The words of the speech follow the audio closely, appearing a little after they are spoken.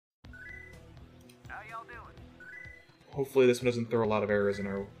Hopefully this one doesn't throw a lot of errors in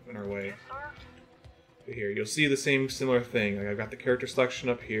our way. But here, you'll see the similar thing. Like I've got the character selection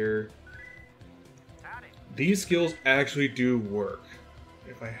up here. These skills actually do work.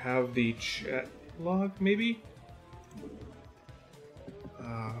 If I have the chat log, maybe?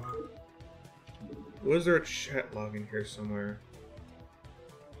 Was there a chat log in here somewhere?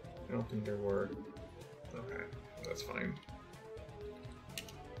 I don't think there were. Okay, that's fine.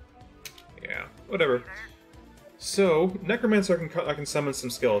 Yeah, whatever. So, Necromancer, I can summon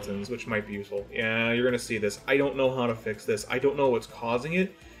some skeletons, which might be useful. Yeah, you're gonna see this. I don't know how to fix this. I don't know what's causing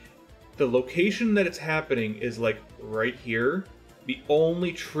it. The location that it's happening is like right here. The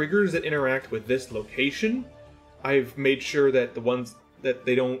only triggers that interact with this location, I've made sure that the ones that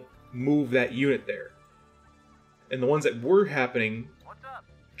they don't move that unit there. And the ones that were happening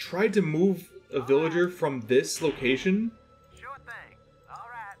tried to move a villager from this location. Sure thing. All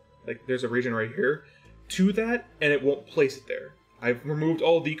right. Like there's a region right here to that, and it won't place it there. I've removed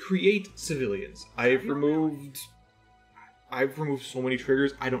all the create civilians. I've removed so many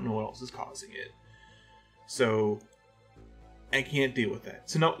triggers. I don't know what else is causing it. So I can't deal with that.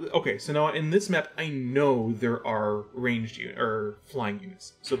 So now, okay, so now in this map, I know there are ranged or flying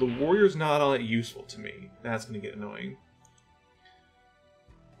units. So the warrior's not all that useful to me. That's going to get annoying.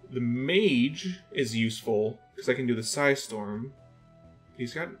 The mage is useful because I can do the Psystorm.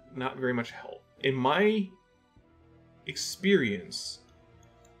 He's got not very much health. In my experience,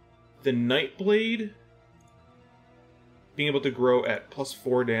 the Nightblade being able to grow at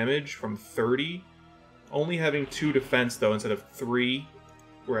 +4 damage from 30, only having 2 defense though instead of 3,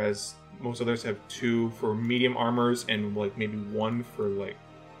 whereas most others have 2 for medium armors and like maybe 1 for like,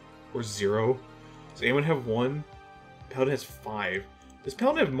 or 0. Does anyone have 1? Paladin has 5. Does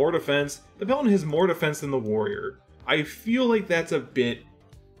Paladin have more defense? The Paladin has more defense than the warrior. I feel like that's a bit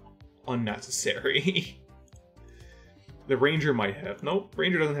unnecessary. The ranger might have. Nope,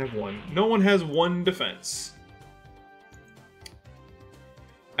 ranger doesn't have 1. No one has 1 defense.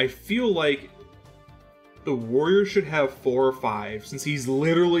 I feel like the warrior should have 4 or 5, since he's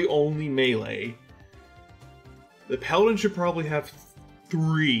literally only melee. The paladin should probably have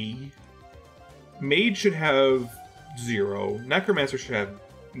 3. Mage should have 0. Necromancer should have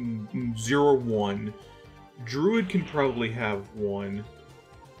 0 or 1. Druid can probably have 1.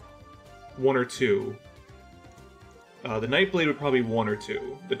 1 or 2. The Nightblade would probably 1 or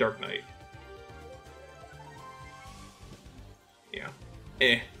 2. The Dark Knight. Yeah.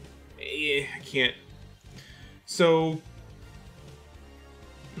 I can't. So,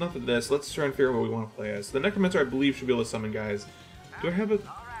 enough of this. Let's try and figure out what we want to play as. The Necromancer, I believe, should be able to summon guys. Do I have a...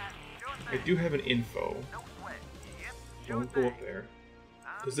 I do have an info. Don't go up there.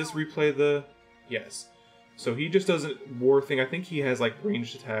 Does this replay the... Yes. So he just does a war thing. I think he has, like,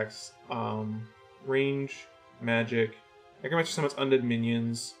 ranged attacks. Range, magic. Necromancer summons undead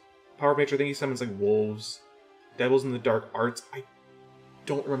minions. Power of Nature, I think he summons, like, wolves. Devils in the Dark Arts. I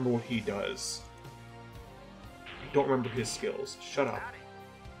don't remember what he does. I don't remember his skills. Shut up.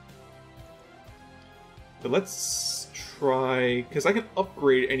 But let's try... Because I can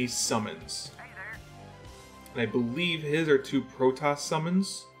upgrade any summons. And I believe his are 2 Protoss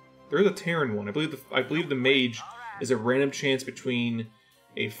summons. There is a Terran one. I believe the Mage is a random chance between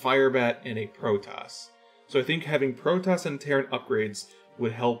a Firebat and a Protoss. So I think having Protoss and Terran upgrades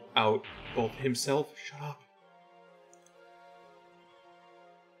would help out both himself... Shut up.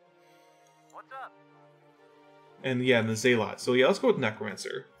 And yeah, and the Zealot. So yeah, let's go with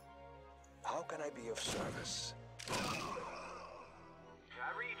Necromancer. How can I be of service?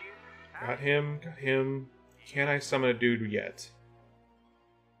 Got him, got him. Can I summon a dude yet?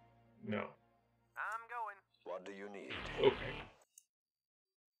 No. I'm going. What do you need? Okay.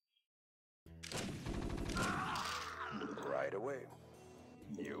 Right away.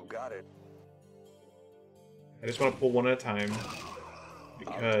 You got it. I just want to pull one at a time.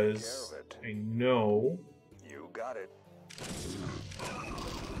 Because I know... You got it.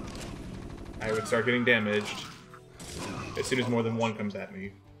 I would start getting damaged as soon as more than one comes at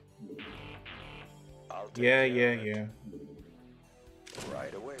me. Yeah.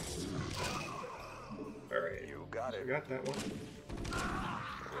 Right away. Alright. You got it. I got that one.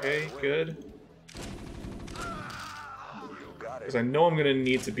 Okay, good. Because I know I'm going to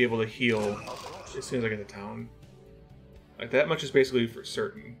need to be able to heal as soon as I get to town. Like, that much is basically for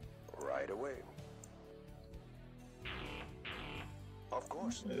certain. Right away. Of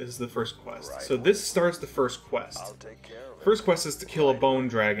course. This is the first quest. Right so this starts the first quest. I'll take care of it. First quest is to kill a bone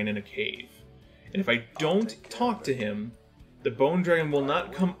dragon in a cave. And if I don't talk to him, the bone dragon will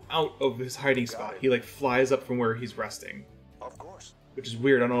not come out of his hiding spot. He, like, flies up from where he's resting. Of course. which is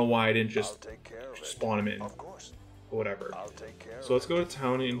weird. I don't know why I didn't I'll just take care of it. spawn him in. Of course. But whatever. I'll take care So let's of go to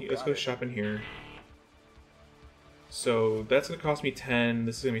town and let's go to shop in here. So that's gonna cost me 10.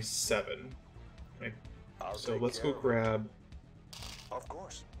 This is gonna be 7. Okay. I'll So take let's care go of it. grab. Of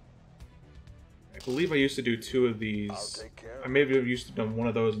course. I believe I used to do 2 of I'll these. take care of I maybe have used to done one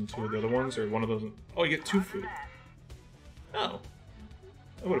of those and 2 of the other ones, or one of those. Oh, you get 2 food. Oh,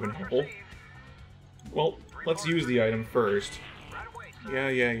 that would have been helpful. Well, let's use the item first.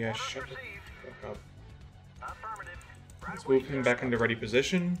 Yeah. Shut the fuck up. Let's move him back into ready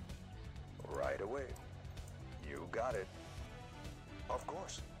position. Right away. You got it. Of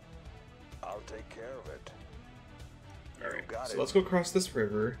course. I'll take care of it. Alright, got so it. let's go across this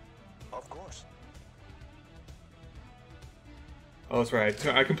river. Of course. Oh, that's right.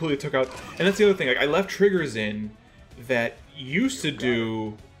 I completely took out... And that's the other thing. Like, I left triggers in that used to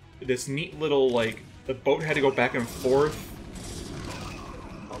do this neat little, like... The boat had to go back and forth.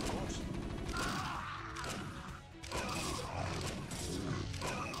 Of course.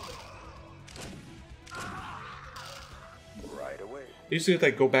 Right away. It used to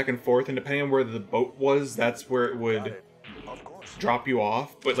like go back and forth, and depending on where the boat was, that's where it Got would it. Of course. drop you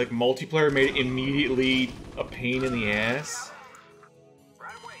off. But, like, multiplayer made it immediately a pain in the ass.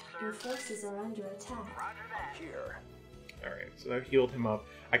 Your forces are under attack. Here. Alright, so that healed him up.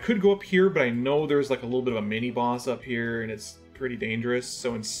 I could go up here, but I know there's like a little bit of a mini boss up here, and it's pretty dangerous.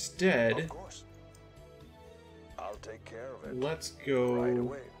 So instead, Of course. I'll take care of it. let's Right go.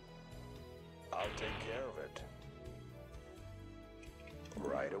 away. I'll take care of it.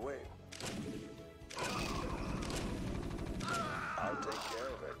 Right away. I'll take care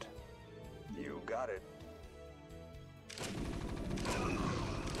of it. You got it.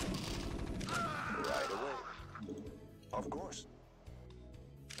 Right away. Of course.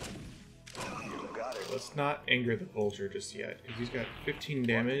 You got it. Let's not anger the vulture just yet, because he's got 15 What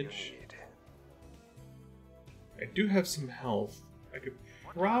do you damage. need? I do have some health. I could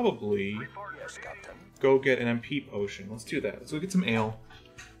probably Yes, Captain. go get an MP potion. Let's do that. Let's go get some ale.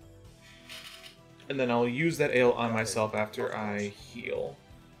 And then I'll use that ale on myself after I heal.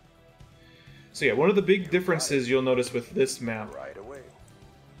 So yeah, one of the big differences you'll notice with this map Right away.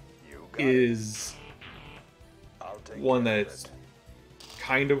 You got it. is I'll take one care of that's it.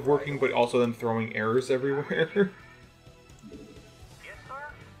 kind of working, but also then throwing errors everywhere. Yes, sir.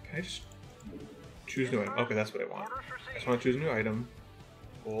 Can I just choose new item? Okay, that's what I want. Orders I just received. want to choose a new item.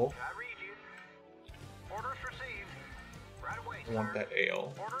 Cool. I read you. Orders received. Right away, I want sir. that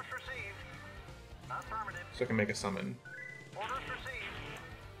ale, Orders received. Affirmative. so I can make a summon. Orders received.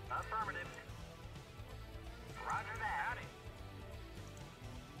 Affirmative. Roger that. Howdy.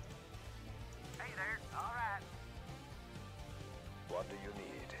 Hey there. All right. What do you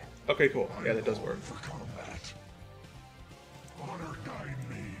need? Okay, cool. Yeah, that does work.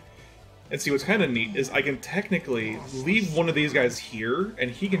 And see, what's kind of neat is I can technically leave one of these guys here,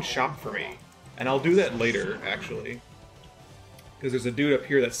 and he can shop for me. And I'll do that later, actually. Because there's a dude up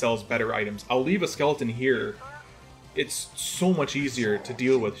here that sells better items. I'll leave a skeleton here. It's so much easier to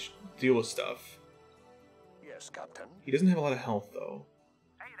deal with stuff. Yes, Captain. He doesn't have a lot of health, though.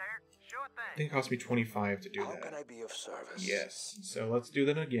 Hey there. Sure I thing. think it cost me 25 to do How can I that. be of service? Yes. So let's do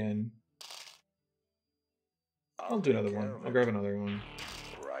that again. I'll I'll do take another care one. of I'll it. grab another one.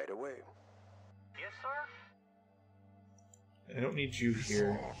 Right away. Yes, sir. I don't need you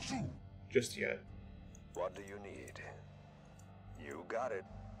here just yet. What do you need? You got it.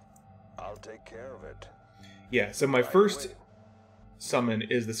 I'll take care of it. Yeah, so my Right first away. summon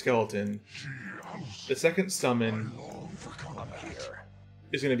is the skeleton. The second summon I'm here.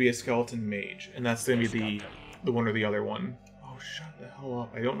 is going to be a skeleton mage, and that's going to be the one or the other one. Oh, shut the hell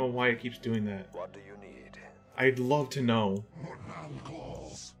up. I don't know why it keeps doing that. What do you need? I'd love to know.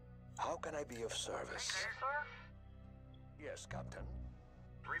 How can I be of service? There, sir. Yes, Captain.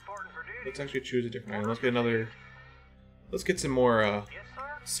 Reporting for duty. Let's actually choose a different item. Let's get another... Let's get some more Yes, sir.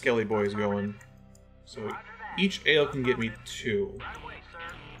 skelly boys going. So each ale can get me 2. Right away, sir.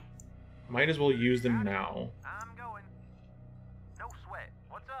 Might as well use them now. I'm going. No sweat.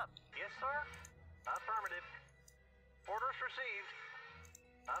 What's up? Yes, sir. Affirmative. Orders received.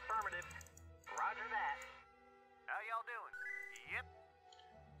 Affirmative. Roger that. How y'all doing? Yep.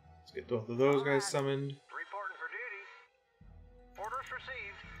 Let's get both of those guys summoned. Reporting for duty. Orders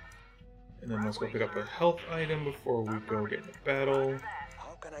received. And then let's go pick up a health item before we go get into battle.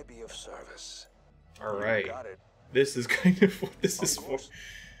 How can I be of service? Alright. Got it. This is kind of what this is Of for. course.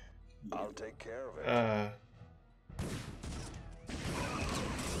 I'll take care of it.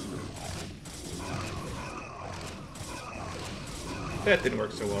 That didn't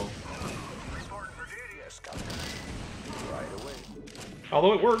work so well. Reporting for duty. Yes, Captain. Right away.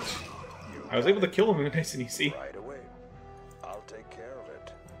 Although it worked. I was able to kill him nice and easy. Right away. I'll take care of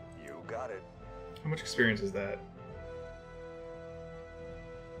it. You got it. How much experience is that?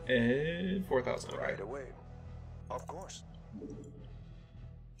 And 4,000. Okay. Right away. Of course.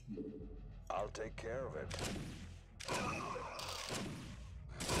 I'll take care of it.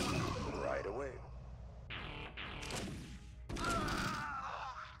 Right away.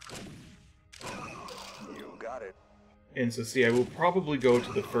 You got it. And so, see, I will probably go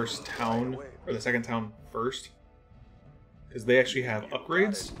to the first town, or the second town first, because they actually have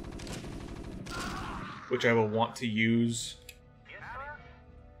upgrades, which I will want to use.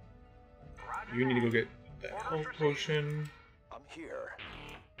 You need to go get the health potion. I'm here.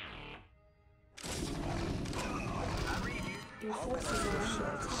 Your forces are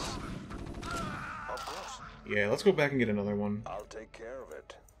under attack. Of course. Yeah, let's go back and get another one. I'll take care of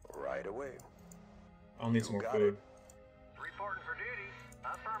it. Right away. I'll need some more got food. Reporting for duty.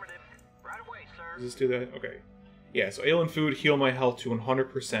 Affirmative. Right away, sir. Does this do that? Okay. Yeah, so ale and food heal my health to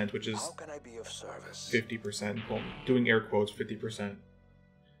 100%, which is How can I be of service? 50%. Well, doing air quotes, 50%.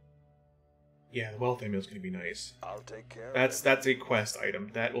 Yeah, the wealth amulet is going to be nice. I'll take care of That's it. a quest item.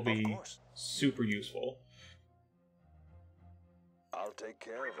 That will Of be course. super useful. I'll take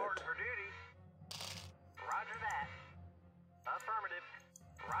care of Reporting it. for duty. Roger that. Affirmative.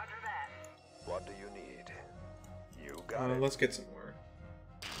 Roger that. What do you need? You got it. Let's get some more.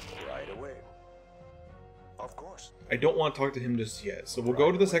 Right away. Of course. I don't want to talk to him just yet, so we'll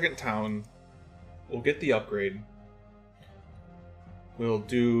go to the second town. We'll get the upgrade. We'll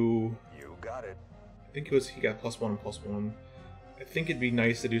do... You got it. I think he got +1 and +1. I think it'd be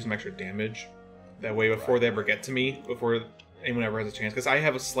nice to do some extra damage. That way, before they ever get to me, before anyone ever has a chance. Because I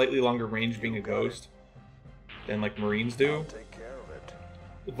have a slightly longer range being a ghost than, like, Marines do. I'll take care of it.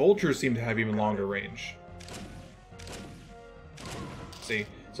 The Vultures seem to have even longer range. See?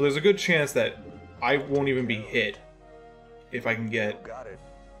 So there's a good chance that I won't even be hit if I can You get got it.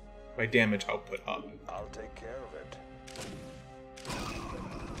 my damage output up. I'll take care of it.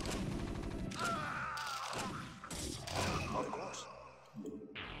 Of course.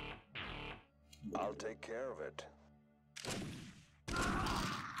 I'll take care of it.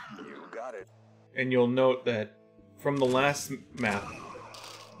 You got it. And you'll note that from the last map,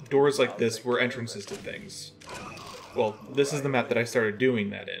 doors like this were entrances to things. Well, this is the map that I started doing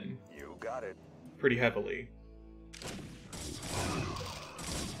that in, You got it. pretty heavily.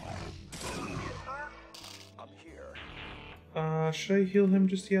 I'm here. Should I heal him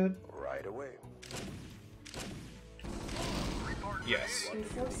just yet? Right away. Yes. Your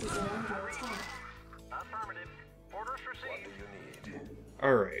forces are under attack. Affirmative. Orders What received. do you need?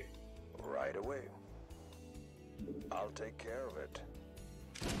 Alright. Right away. I'll take care of it.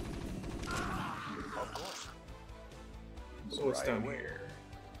 Of course. So what's Right down away. here?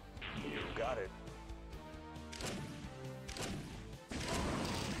 You got it.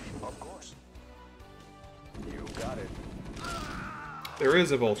 Of course. You got it. There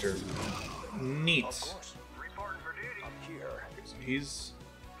is a vulture. Neat. Of course. Reporting for duty. I'm here. So he's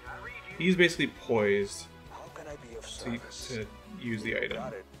I read you. he's basically poised How can I be of to, service? to use the item.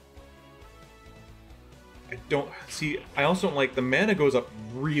 Got it. I don't see. I also don't like the mana goes up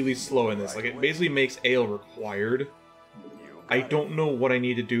really slow in this. Like it basically makes ale required. You got I it. don't know what I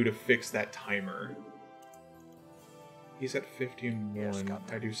need to do to fix that timer. He's at 51. Yes,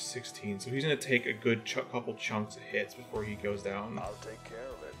 Captain. I do 16, so he's gonna take a good couple chunks of hits before he goes down. I'll take care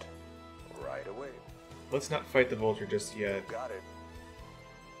of it. Right away. Let's not fight the vulture just yet. You got it.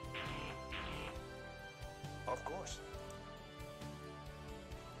 Of course.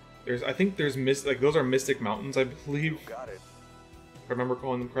 I think there's those are Mystic Mountains, I believe, You got it. if I remember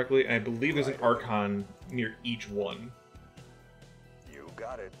calling them correctly. And I believe there's an Archon near each one, You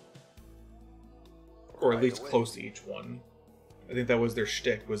got it. or at Right least away. close to each one. I think that was their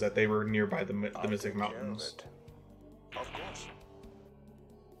shtick, was that they were nearby the I'll Mystic take care of Mountains. it. Of course.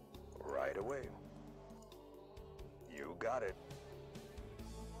 Right away. You got it.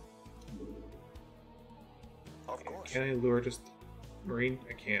 Of course. Can I lure just Marine?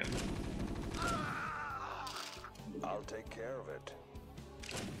 I can. I'll take care of it.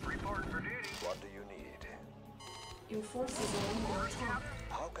 Reporting for duty. What do you need? Your forces are under attack.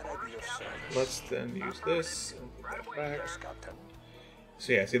 How can I be of service? Let's then use this and put that back. Yes, Captain.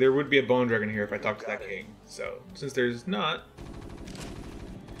 So yeah, see, there would be a bone dragon here if I talked to that king. So since there's not,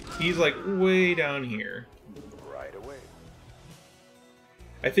 he's like way down here. Right away.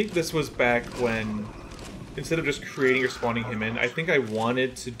 I think this was back when, instead of just creating or spawning him in, I think I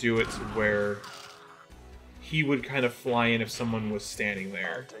wanted to do it to where he would kind of fly in if someone was standing I'll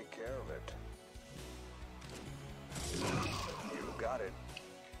there. take care of it. You got it.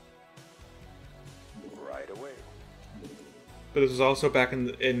 But this was also back in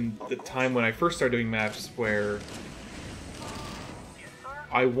the time when I first started doing maps where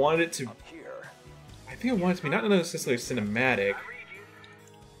I wanted it to... I think I wanted it to be not necessarily cinematic,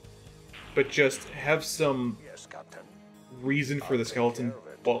 but just have some reason for the skeleton,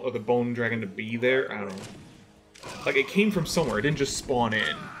 well, or the bone dragon to be there. I don't know. Like, it came from somewhere. It didn't just spawn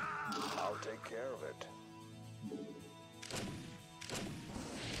in. I'll take care of it.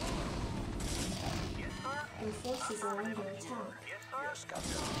 Your forces are under attack. Yes,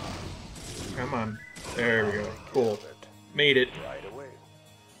 Captain. Come on. There we go. Cool. Made it. Right away.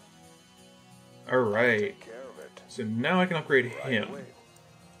 Alright. Take care of it. So now I can upgrade Right him. away.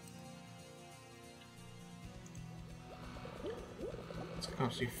 It's gonna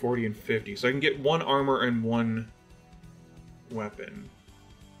cost me 40 and 50. So I can get one armor and one weapon.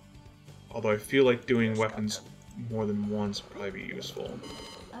 Although I feel like doing weapons more than once would probably be useful.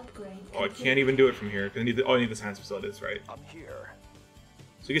 Upgrade. Oh, I can't even do it from here, because I need the, oh, I need the science facilities, right? I'm here.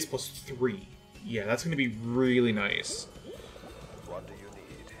 So he gets +3. Yeah, that's going to be really nice. What do you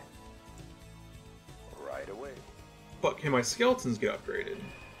need? Right away. But can my skeletons get upgraded?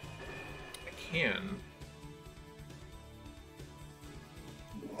 I can.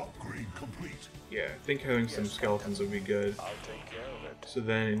 Upgrade complete. Yeah, I think having some skeletons would be good. I'll take care of it. So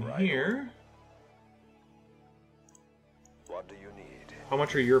then in Right here, What do you need? how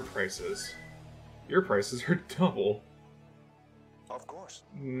much are your prices? Your prices are double. Of course.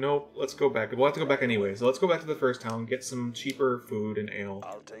 Nope, let's go back. We'll have to go back anyway. So let's go back to the first town, get some cheaper food and ale.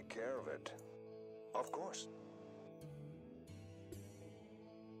 I'll take care of it. Of course.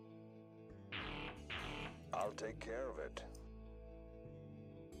 I'll take care of it.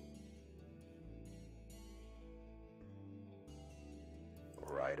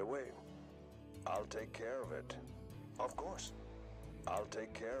 Right away. I'll take care of it. Of course. I'll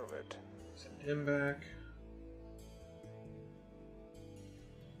take care of it. Send him back.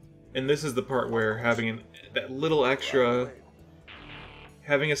 And this is the part where having that little extra,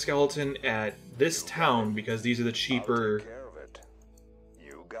 having a skeleton at this town, because these are the I'll cheaper, take care of it.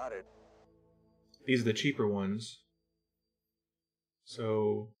 You got it. these are the cheaper ones.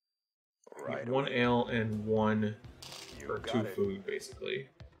 So, Right one away. ale and one, You or got 2 it. food, basically.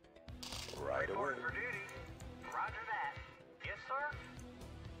 Right away. Order for duty. Roger that. Yes, sir.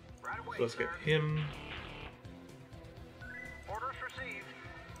 Right away, So let's get sir. him. Orders received.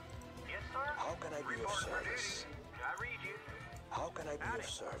 Yes, sir. How can I be of Report for service? duty. I read you. How can I be of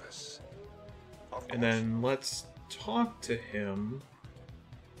service? Of And course. then let's talk to him.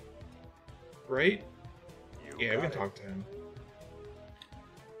 Right? You Yeah, we got can it. talk to him.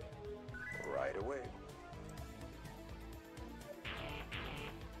 Right away.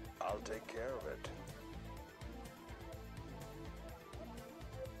 I'll take care of it.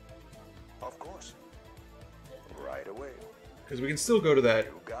 Of course. Right away. Because we can still go to that,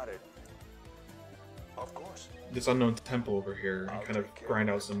 You got it. Of course. this unknown temple over here and I'll kind of take care grind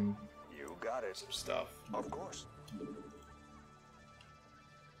of out it. some You got it. stuff. Of course.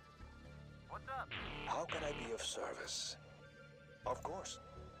 What's up? How can I be of service? Of course.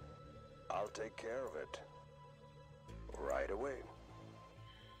 I'll take care of it. Right away.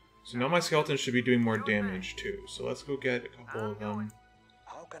 So now my skeletons should be doing more damage too. So let's go get a couple of them.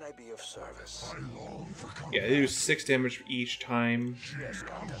 How can I be of service? I long for comfort. Yeah, they do 6 damage each time, Yes,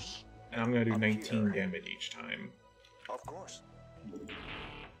 Captain. and I'm gonna do 19 damage each time. Of course.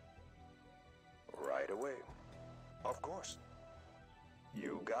 Right away. Of course.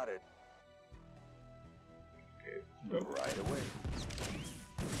 You got it. Okay. Oh, Right away.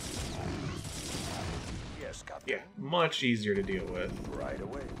 Yes, Captain. yeah, much easier to deal with. Right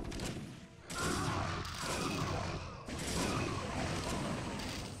away.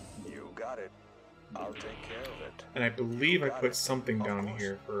 You got it. I'll take care of it. And I believe I put something down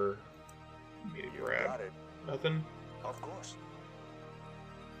here for me to You grab. got it. Nothing? Of course.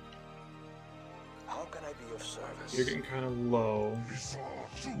 How can I be of service? You're getting kind of low.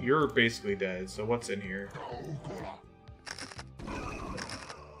 You're basically dead, so what's in here?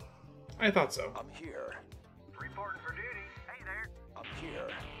 I thought so. I'm here. Reporting for duty. Hey there. I'm here.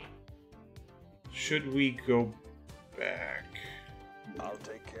 Should we go back? I'll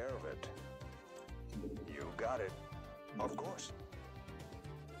take care of it. You got it. Of course.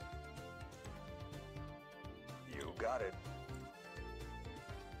 You got it.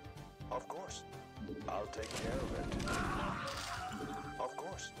 Of course. I'll take care of it. Of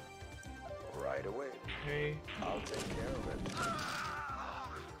course. Right away. Okay. I'll take care of it.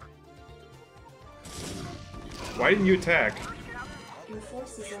 Why didn't you attack? Your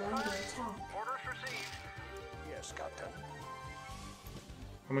forces are under attack. Orders received. Yes, Captain.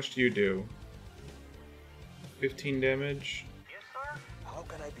 How much do you do? 15 damage?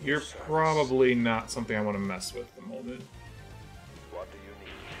 can I be You're of service? probably not something I want to mess with at the moment. What do you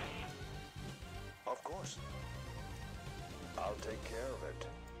need? Of course. I'll take care of it.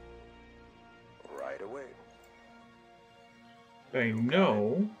 Right away. I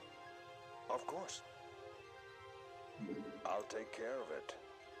know. Of course. I'll take care of it.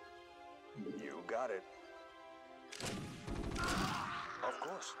 You got it. Of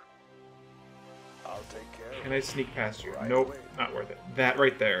course. I'll take care of it. Can I sneak past you? Right Nope, away. not worth it. That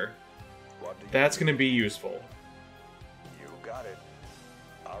right there. What do you That's need? going to be useful. You got it.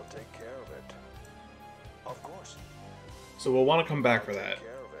 I'll take care of it. Of course. So we'll want to come back for I'll that. take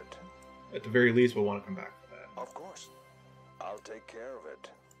care of it. At the very least, we'll want to come back for that. Of course. I'll take care of it.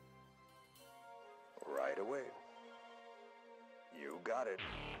 Right away. You got it.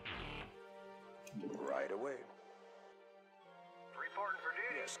 Right away. Reporting for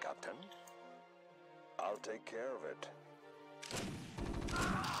duty. Yes, Captain. I'll take care of it.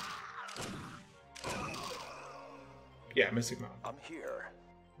 Yeah, Mystic Mountain. I'm here.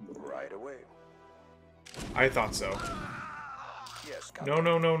 Right away. I thought so. Yes, Captain. No,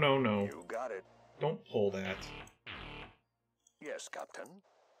 no, no, no, no. You got it. Don't pull that. Yes, Captain.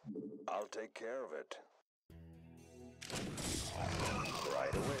 I'll take care of it.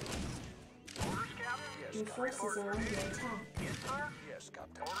 Right away. Orders, Captain? Yes, Your Captain. forces are under attack. Yes, sir. Yes,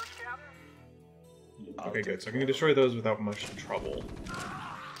 Captain. Orders, Captain? I'll Okay, good. take So I can care destroy those without much trouble.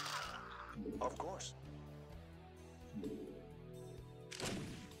 Of course.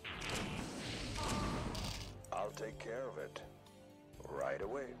 I'll take care of it. Right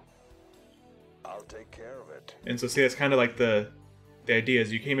away. I'll take care of it. And so see, that's kind of like the idea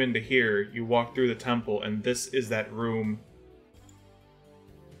is you came into here, you walk through the temple, and this is that room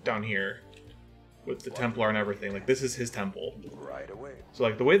down here with the Templar and everything. Like, this is his temple. Right away. So,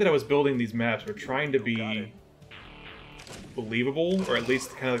 like, the way that I was building these maps were trying to Got be it. believable, or at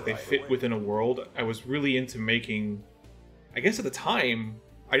least kind of like they fit within a world. I was really into making... I guess at the time,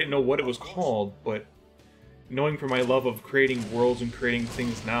 I didn't know what it was called, but knowing from my love of creating worlds and creating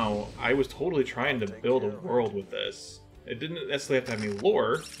things now, I was totally trying to build a world with this. It didn't necessarily have to have any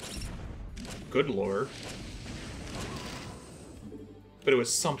lore. Good lore. But it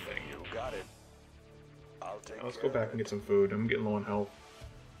was something. You got it. I'll take Now let's care go back of and it. get some food. I'm getting low on health.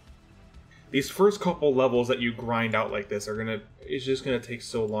 These first couple levels that you grind out like this are gonna... It's just gonna take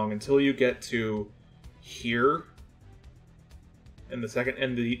so long until you get to here. And the second...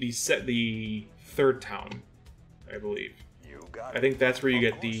 And the third town, I believe. You got I it. think that's where you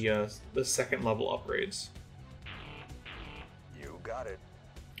Of get course. the second level upgrades. You got it.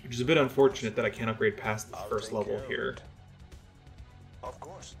 Which is a bit unfortunate that I can't upgrade past the I'll first take level care of here. it. Of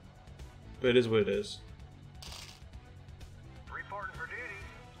course. But it is what it is. Reporting for duty.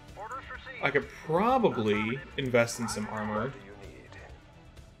 Orders received. I could probably invest in some armor. What do you need?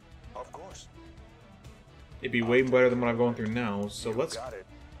 Of course. It'd be way better than what I'm going through now, so You let's... got it.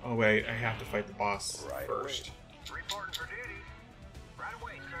 Oh wait, I have to fight the boss Right first. Reporting for duty. Right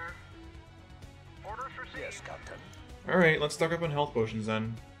away, sir. Orders received. Yes, Captain. Alright, let's stock up on health potions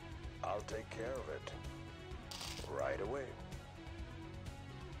then. I'll take care of it. Right away.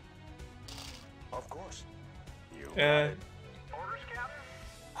 Of course. You got it. Orders, Captain?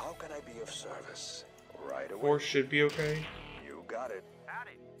 How can I be of service? Right away. 4 should be okay. You got it.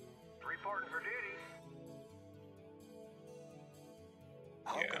 Howdy. Reporting for duty.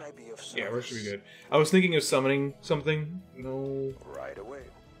 How Yeah. can I be of service? Yeah, we should be good. I was thinking of summoning something. No. Right away.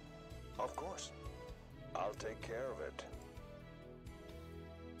 Of course. I'll take care of it.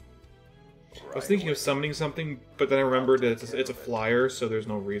 I was thinking of summoning something, but then I remembered that it's a flyer, so there's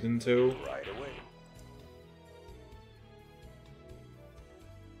no reason to. Right away.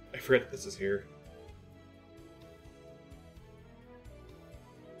 I forget that this is here.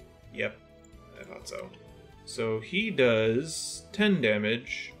 Yep, I thought so. So he does 10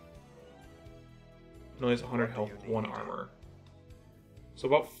 damage. No, he has 100 health, 1 armor. So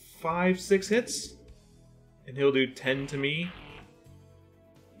about 5-6 hits? And he'll do 10 to me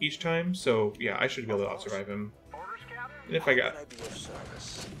each time, so yeah, I should be able to outsurvive him. Orders, Captain? And if I got... How can I be of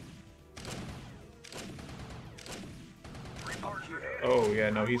service? Reporting for duty. Oh yeah,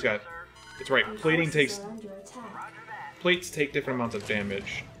 no, he's got... Sir. It's right, Your plating forces takes... are under attack. Roger that. Plates take different amounts of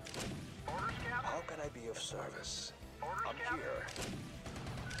damage. Orders, Captain? How can I be of service? Orders, I'm Captain? here.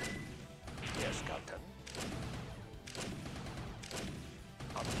 Yes, Captain.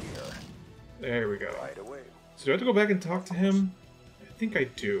 I'm here. There we go. Right away. So do I have to go back and talk to him? I think I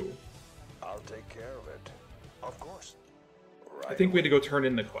do. I'll take care of it. Of course. Right I think we had to away. go turn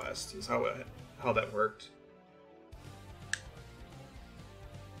in the quest, is how that worked.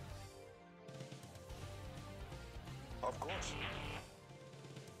 Of course.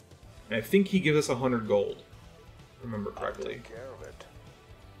 And I think he gives us 100 gold. If I remember I'll correctly. take care of it.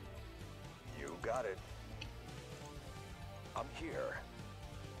 You got it. I'm here.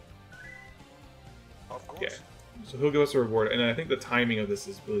 Of course. Yeah. So he'll give us a reward, and I think the timing of this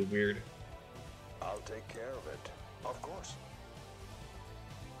is really weird. I'll take care of it. Of course.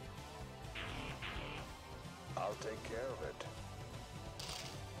 I'll take care of it.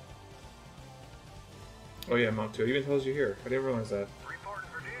 Oh yeah, Mount 2. It even tells you here. I didn't realize that. Reporting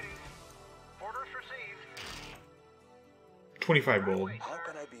for duty. Orders received. 25 gold. How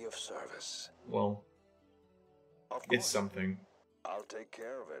can I be of service? Well, Of it's course. something. I'll take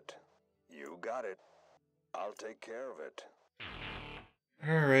care of it. You got it. I'll take care of it.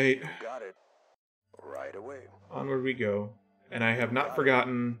 Alright, You got it. Right away. onward we go. And I have not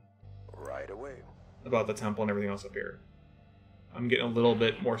forgotten Right away. about the temple and everything else up here. I'm getting a little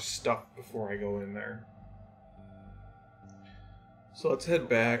bit more stuck before I go in there. So let's head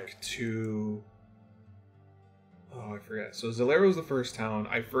back to... Oh, I forget. So Zelaro's the first town.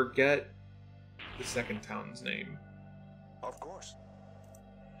 I forget the second town's name. Of course.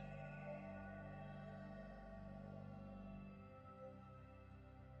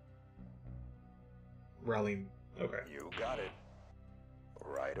 Rallying. Okay. You got it.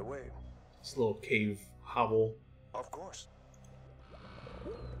 Right away. This little cave hovel. Of course.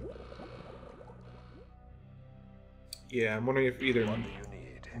 Yeah, I'm wondering if either What do you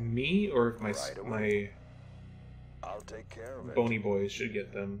need? me or if my Right my away. I'll take care of it. bony boys should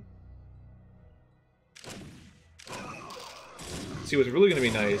get them. See, what's really going to be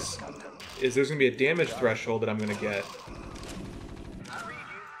nice is there's going to be a damage threshold that I'm going to get. I read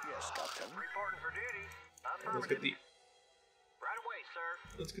you. Yes, Captain. Reporting for duty. Let's Affirmative. get the Right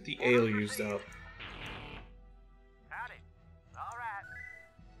away, sir. ale used up. Howdy. All right.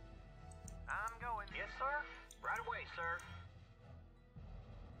 I'm going. Yes, sir. Right away, sir.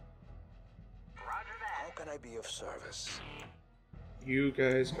 Roger that. How can I be of service? You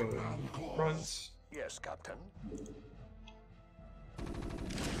guys go in front. Yes, Captain.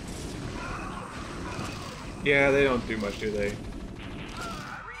 Yeah, they don't do much, do they? I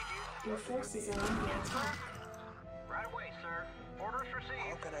read you. Your forces are under attack. Right away, sir. Orders How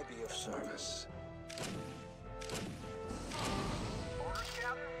received. can I be of service? Orders,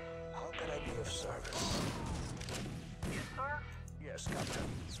 Captain. How can I be of service? Yes, sir. Yes, Captain.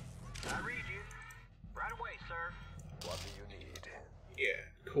 I read you. Right away, sir. What do you need?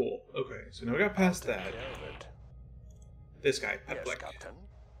 Yeah, cool. Okay, so now we got past Take that. care of it. This guy, Yes, Peplic. Captain.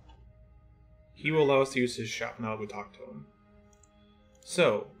 He will allow us to use his shop now that we talk to him.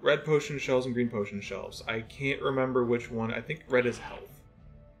 So, red potion shelves and green potion shelves. I can't remember which one. I think red is health.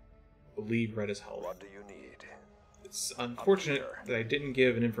 I believe red is health. What do you need? It's unfortunate here. that I didn't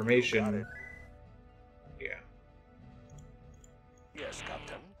give an information. Got it. Yeah. Yes,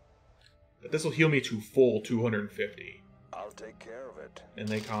 Captain. But this will heal me to full 250. I'll take care of it. And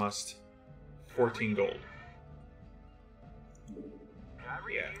they cost 14 gold. I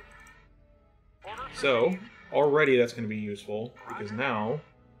read Yeah. you. Orders So, received. already that's going to be useful, because now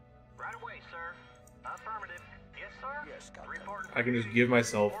Right away, sir. Affirmative. Yes, sir. Yes, Captain. Reporting. I can just give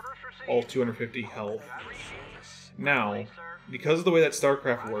myself Orders received. all 250 health. I read you. Service. Now, because of the way that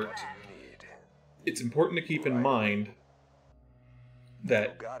StarCraft worked, What do you need? it's important to keep in mind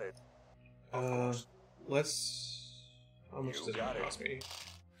that, You got it. let's... How much You does it got it. cost me?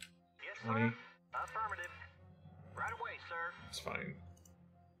 Yes, 20. sir. Affirmative. Right away, sir. It's fine.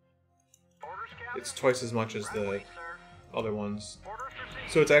 Orders, Captain. It's twice as much as Right the away, sir. other ones. Orders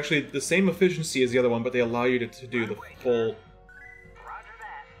received. So it's actually the same efficiency as the other one, but they allow you to do the full Roger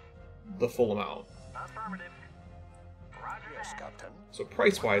that. amount. Affirmative. Roger Yes, that. Captain. So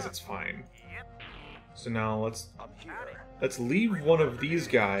price-wise, it's fine. Yep. So now let's I'm here. leave one of these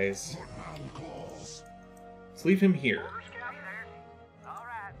guys. Let's leave him here. Orders, Captain. All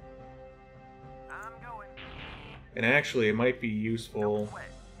right. I'm going. And actually, it might be useful.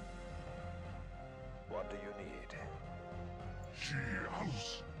 Sweat. What do you need?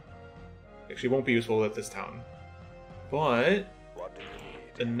 Actually, it won't be useful at this town. But What do you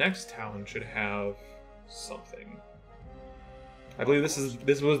need? the next town should have something. I believe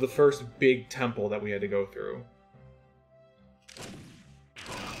this was the first big temple that we had to go through.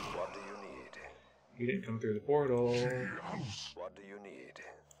 What do you need? You didn't come through the portal. What do you need?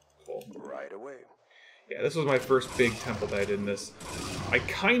 Cool. Right away. Yeah, this was my first big temple that I did in this. I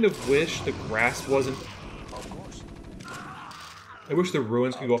kind of wish the grass wasn't... Of course. I wish the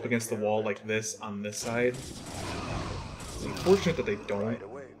ruins could go up against the wall like this on this side. It's unfortunate that they don't. Right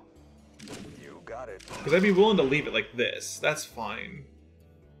away. You got it. Because I'd be willing to leave it like this. That's fine.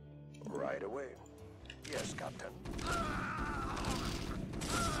 Right away. Yes, Captain.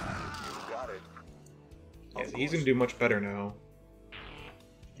 got it. Yeah, so he's gonna do much better now.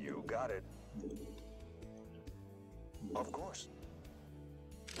 You got it. Of course.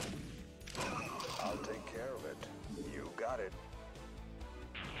 I'll take care of it. You got it.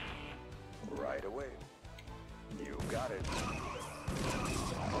 Right away. You got it.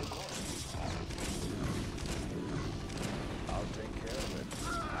 Of course. I'll take care of it.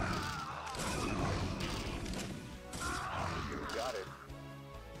 You got it.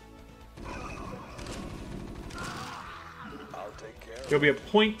 I'll take care of it. There'll be a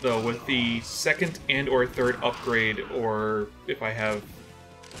point though with the second and or third upgrade, or if I have.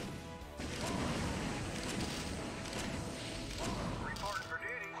 Reporting for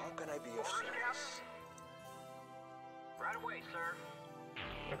duty. How can I be of service? Right away, sir.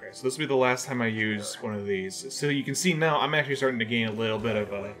 Okay, so this will be the last time I use one of these. So you can see now I'm actually starting to gain a little bit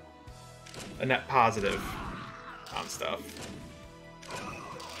of a net positive on stuff.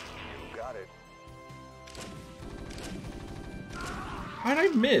 You got it. How'd I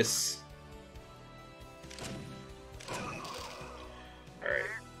miss? Alright.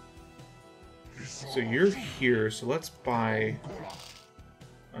 So you're here, so let's buy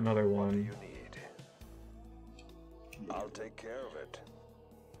another one. You need. I'll take care of it.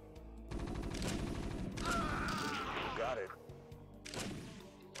 You got it.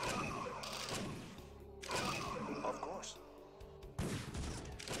 Of course.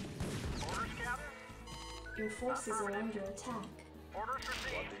 Orders, Captain? Your forces are under attack. Orders What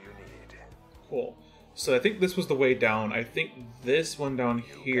received. do you need? Cool. So I think this was the way down. I think this one down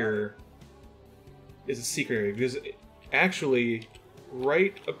here is a secret area, because actually,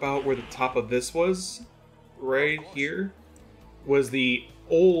 right about where the top of this was, right here, was the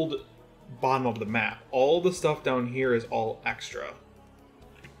old bottom of the map. All the stuff down here is all extra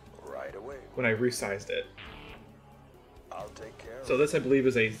Right away. when I resized it. I'll take care of So this, I believe,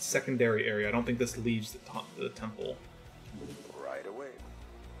 is a secondary area. I don't think this leaves the temple. it. Right away.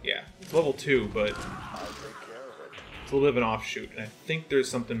 Yeah, it's level 2, but I'll take care of it. it's a little bit of an offshoot, and I think there's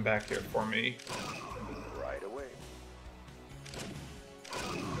something back there for me. Right away.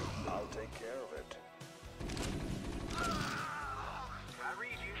 I'll take care of it. I read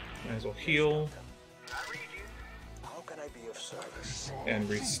you. Might as well heal I read you. How can I be of service? and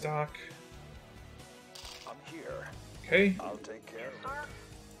restock. I'm here. Okay, I'll take care of it. Sir?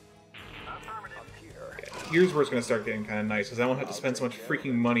 Affirmative. I'm here. here's where it's going to start getting kind of nice, because I won't have to spend so much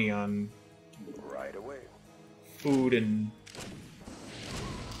freaking money on Right away. food and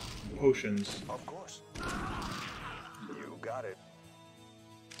potions. Of course. You got it.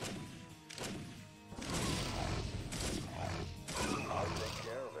 I'll take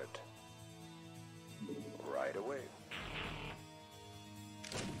care of it. Right away.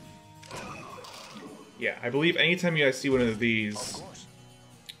 Yeah, I believe anytime you guys see one of Of these... course.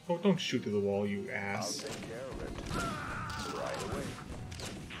 Oh, don't shoot through the wall, you I'll ass. take care of it. Right away.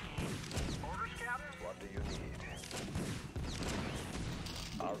 Orders, Captain? What do you need?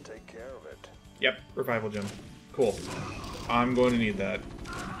 I'll take care of it. Yep, revival gem. Cool. I'm going to need that.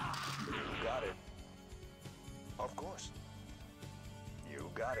 You got it. Of course. You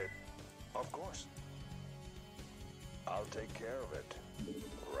got it. Of course. I'll take care of it.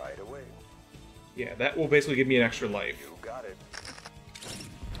 Right away. Yeah, that will basically give me an extra life, You got it.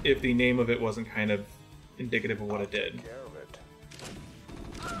 if the name of it wasn't kind of indicative of what it Take did. care of it.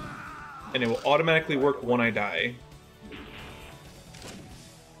 And it will automatically work when I die.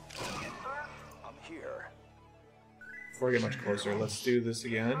 I'm here. Before I get much closer, let's do this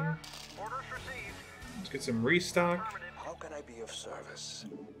again. Orders received. Let's get some restock. Affirmative. How can I be of service?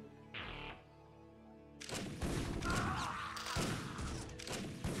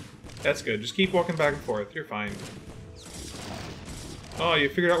 That's good. Just keep walking back and forth. You're fine. Oh, you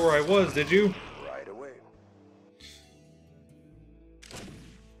figured out where I was, did you? Right away.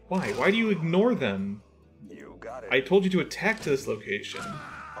 Why? Why do you ignore them? You got it. I told you to attack to this location.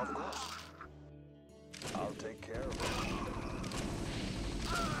 Of course. I'll take care of it.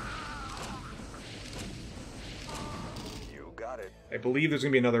 You got it. I believe there's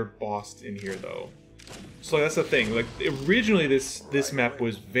gonna be another boss in here, though. So that's the thing. Like, originally this map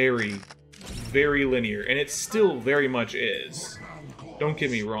was very, very linear, and it still very much is. Don't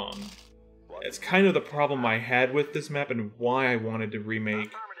get me wrong. It's kind of the problem I had with this map and why I wanted to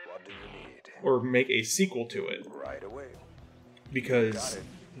remake What do you need? or make a sequel to it. Right away. Because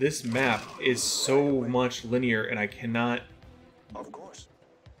this map is so much linear, and I cannot... Of course.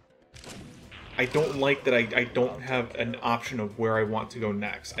 I don't like that I don't have an option of where I want to go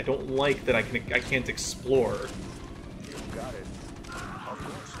next. I don't like that I can't explore. You got it. Of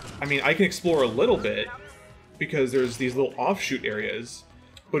course. I mean, I can explore a little bit, because there's these little offshoot areas,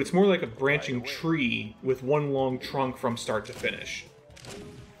 but it's more like a branching tree with one long trunk from start to finish.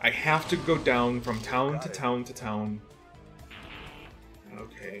 I have to go down from town to town to town.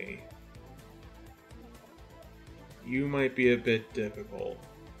 Okay. You might be a bit difficult.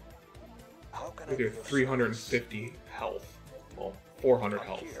 Look at 350 health. Well, 400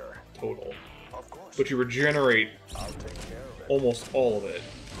 health total. But you regenerate almost all of it.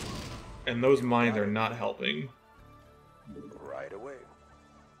 And those mines are not helping. Right away.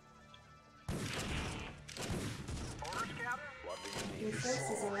 Your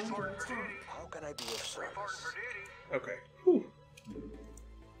forces are under attack. How can I be of service? Okay. Whew.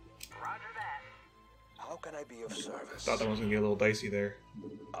 Roger that. How can I be of service? Thought that one was gonna get a little dicey there.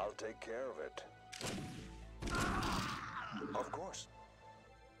 I'll take care of it. Of course.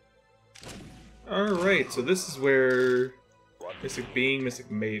 Alright, so this is where Mystic Being, Mystic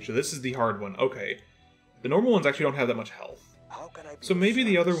Mage. So this is the hard one. Okay. The normal ones actually don't have that much health. How can I be So of maybe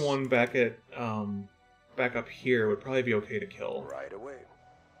the other service? one back at back up here would probably be okay to kill. Right away.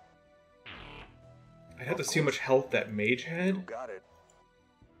 I'd have to see how much health that mage You had. got it.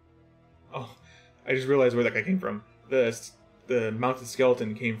 Oh, I just realized where that guy came from. The mounted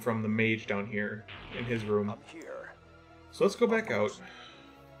skeleton came from the mage down here in his room. Up here. So let's go back out.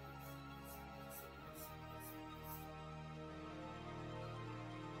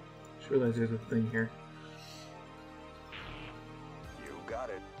 Just realized there's a thing here. You got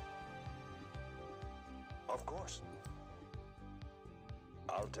it. Of course.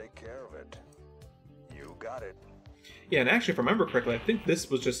 I'll take care of it. You got it. Yeah, and actually, if I remember correctly, I think this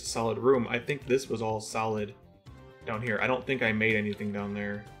was just a solid room. I think this was all solid down here. I don't think I made anything down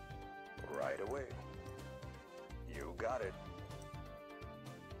there. Right away. You got it.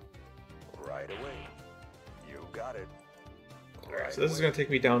 Right away. You got it. Alright, so this is going to take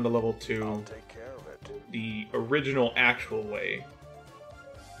me down to level 2. I'll take care of it. The original actual way.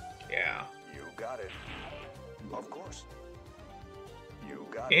 Yeah. You got it. Of course. You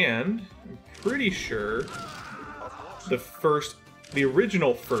got it. And I'm pretty sure Of course. the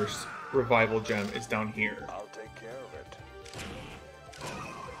original first revival gem is down here. I'll take care of it.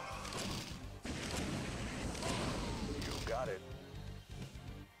 You got it.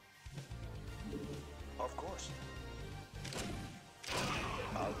 Of course.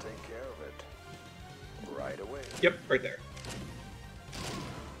 I'll take care of it. Right away. Yep, right there.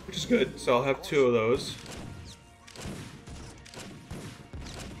 Which is good, so I'll have 2 of those.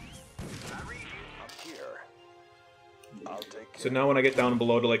 Up here. I'll take care. So now when I get down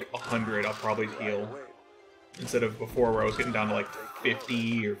below to like 100, I'll probably heal. Away. Instead of before where I was getting down to like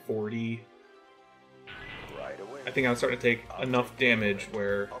 50 or 40. Right away. I think I'm starting to take enough damage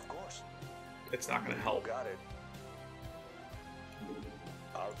where Of course. it's not going to You help. got it.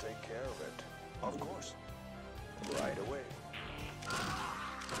 I'll take care of it. Of course. Right away.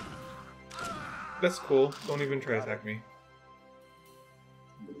 That's cool. Don't even try to attack me.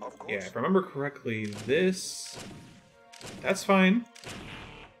 Of course. Yeah, if I remember correctly, this... That's fine.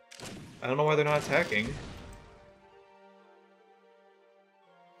 I don't know why they're not attacking.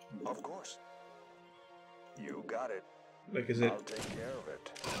 Of course. You got it. Like, is it... I'll take care of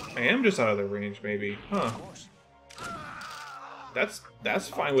it. I am just out of their range, maybe. Huh. Of course. That's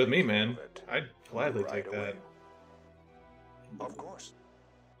fine with me, man. I'd gladly Right take that. away. Of course.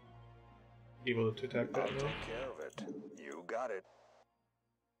 Able to attack I'll that take now? care of it. You got it.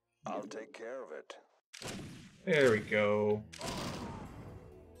 I'll take care of it. There we go.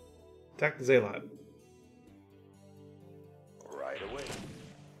 Attack the Zalot. Right away.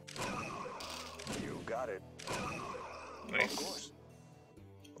 You got it. Of Nice. course.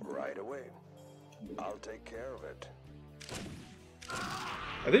 Right away. I'll take care of it.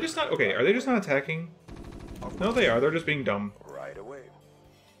 Are they just not... Okay, are they just not attacking? No, they are. They're just being dumb. Right away.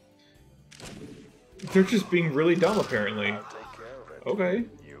 They're just being really dumb, apparently. I'll take care of it. Okay.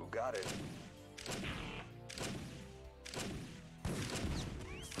 You got it.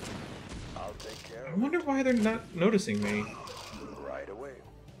 I'll take care I of wonder why they're not noticing me. it. Right away.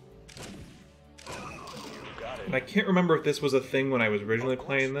 You got And it. I can't remember if this was a thing when I was originally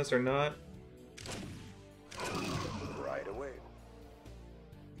playing this or not. Right away.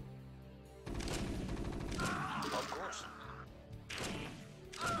 Of course.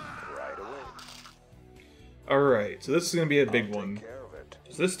 Right away. Alright, so this is going to be a big I'll one. take care of it.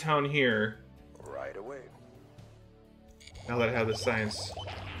 So this town here, Right away. now that I have the science.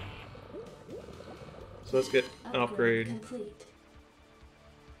 So let's get an upgrade. Complete.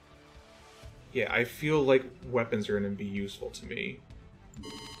 Yeah, I feel like weapons are going to be useful to me.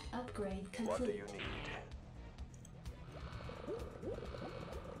 Upgrade complete. What do you need?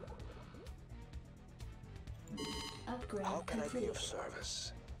 Upgrade How can I be complete. of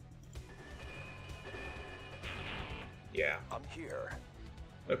service? Yeah. I'm here.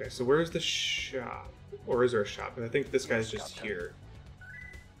 Okay, so where's the shop? Or is there a shop? I think this guy's just here.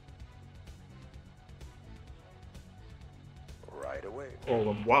 Right away.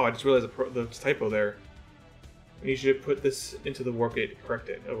 Oh, wow, I just realized the typo there. You should put this into the warp gate to correct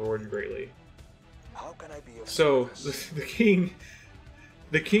it. It would reward you greatly. How can I be of So, service?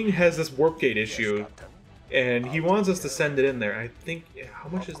 the king has this warp gate issue, Yes, Captain. and he wants us to send it in there. I think, how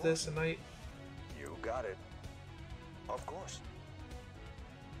much is this a night? You got it. Of course.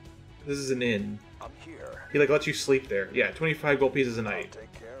 This is an inn. I'm here. He like lets you sleep there. Yeah, 25 gold pieces a I'll night.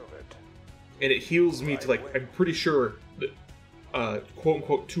 take care of it. And it heals me to like, I'm pretty sure, quote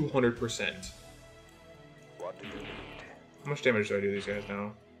unquote 200%. What do you need? How much damage do I do these guys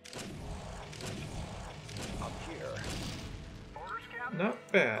now? I'm here. Orders, Captain?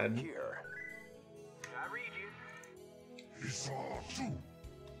 Not bad. Here. I read you. Zeratul.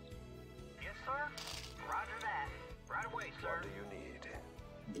 Yes, sir. Roger that. Right away, sir. What do you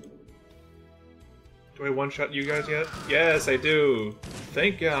need? Do I one-shot you guys yet? Yes, I do.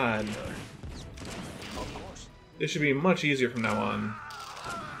 Thank God. Of course. This should be much easier from now on.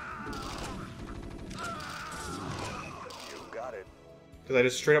 You got it. Because I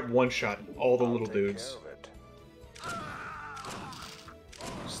just straight up one-shot all the I'll little take dudes. care of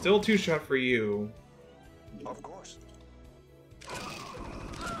it. Still two-shot for you. Of course. I'll take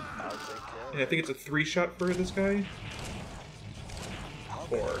care of And I think it's a three-shot for this guy. it. How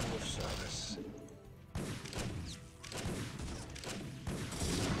can I Four. be of service?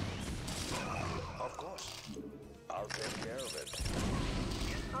 Of course. I'll take care of it.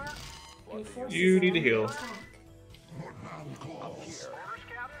 Yes, sir. Your forces You are need to under heal. attack. What now calls? Here. Orders,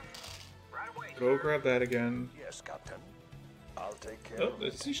 Captain? Right away, Go sir. grab that again. Yes, Captain. I'll take care Oh, of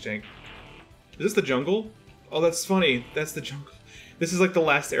there's it. a siege tank. Is this the jungle? Oh, that's funny. That's the jungle. This is like the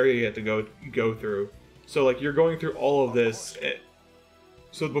last area you have to go through. So like you're going through all of this.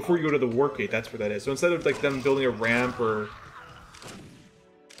 So before you go to the warp gate, that's where that is. So instead of like them building a ramp or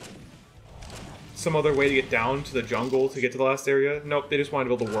some other way to get down to the jungle to get to the last area, nope, they just wanted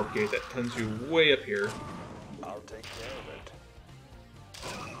to build a warp gate that tends you way up here. I'll take care of it.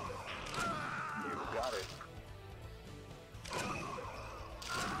 You got it.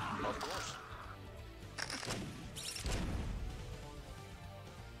 Of course.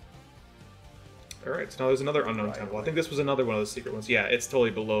 Alright, so now there's another unknown temple. I think this was another one of the secret ones. Yeah, it's totally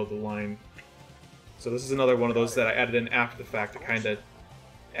below the line. So this is another one of those that I added in after the fact to kind of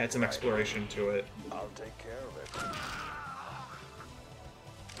add some exploration to it. I'll take care of it.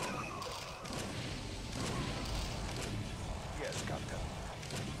 Yes, Captain.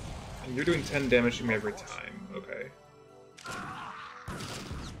 And you're doing 10 damage to me every time. Okay.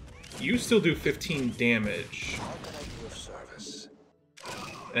 You still do 15 damage. How can I be of service?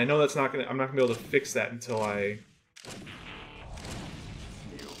 And I know that's not gonna. I'm not gonna be able to fix that until I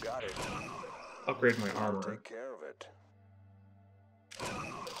You got it. upgrade my I'll armor. take care of it.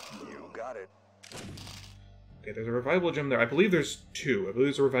 You got it. Okay, there's a revival gem there. I believe there's two. I believe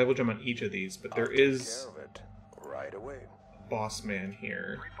there's a revival gem on each of these, but there I'll take is care of it. Right away. a boss man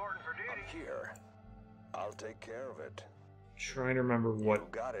here. Reporting for I'm duty. here. I'll take care of it. Trying to remember You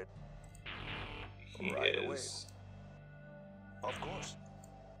what got it. he Right away. is. Of course.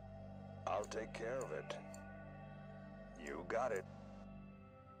 I'll take care of it. You got it.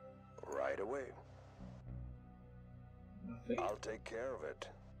 Right away. Nothing? I'll take care of it.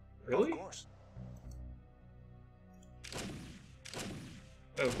 Really? Of course.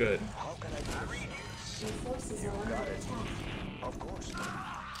 Oh, good. How can I be of service? Your forces are under got it. attack. Of course.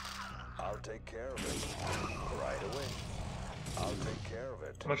 I'll take care of it. Right away. I'll take care of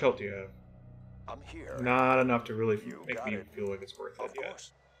it. How much health do you have? I'm here. Not enough to really You make got me it. feel like it's worth it Of yet.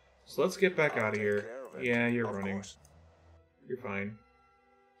 course. So let's get back I'll out of take here. care of it. Yeah, you're Of running. course. You're fine.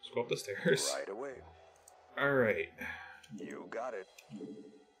 Just go up the stairs. Right away. Alright. You got it.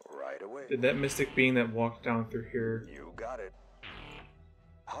 Right away. Did that mystic being that walked down through here? You got it.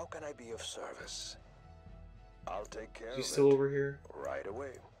 How can I be of service? I'll take care Is of he it. still over here? Right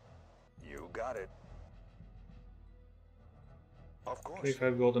away. You got it. Of course.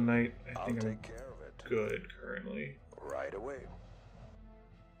 25 gold a night. I I'll think I'm take care of it. good currently. Right away.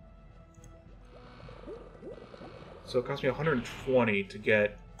 So it cost me 120 to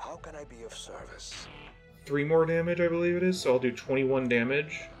get How can I be of service? 3 more damage, I believe it is. So I'll do 21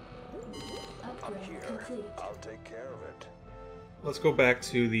 damage. I'm Upgrade here. complete. I'll take care of it. Let's go back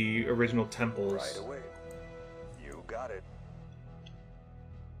to the original Right temples. away. You got it.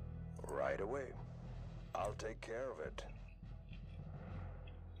 Right away. I'll take care of it.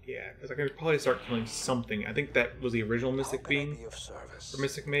 Yeah, because I could probably start killing something. I think that was the original How Mystic can I Being. be of service? Or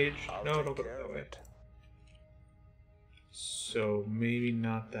Mystic Mage. I'll No, take don't go care that of way. it. So maybe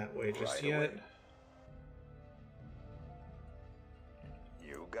not that way just Right yet. away.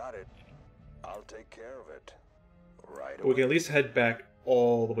 You got it. I'll take care of it. Right But we can away. at least head back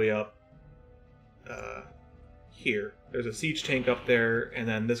all the way up here. There's a siege tank up there, and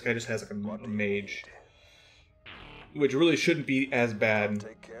then this guy just has like a What do you mage, need? which really shouldn't be as I'll bad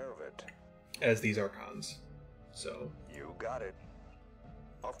take care of it. as these Archons. So, You got it.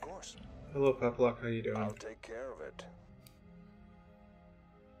 Of course. hello Peplock, how you I'll doing? take care of it.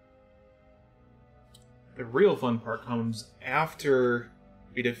 The real fun part comes after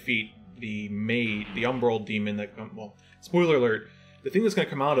we defeat the Umbral demon that well, spoiler alert, the thing that's going to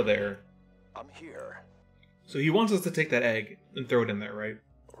come out of there. I'm here. So he wants us to take that egg and throw it in there, right?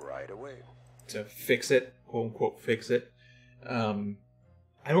 Right away. To fix it, quote unquote fix it. I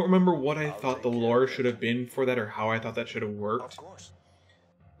don't remember what I I'll thought the take care lore of it. should have been for that or how I thought that should have Of worked. course.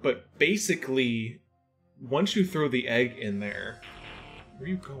 But basically, once you throw the egg in there... Where are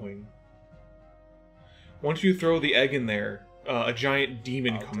you going? Once you throw the egg in there, a giant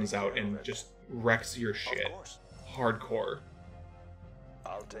demon I'll comes take out care of and it. just wrecks your shit. Of course. Hardcore.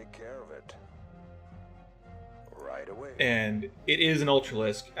 I'll take care of it. Right away. And it is an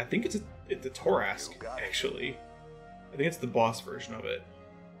Ultralisk. I think it's a Torask, You got it. actually. I think it's the boss version of it.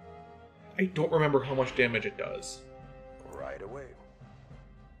 I don't remember how much damage it does. Right away.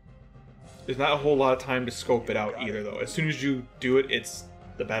 There's not a whole lot of time to scope it out Got either, it. though. As soon as you do it,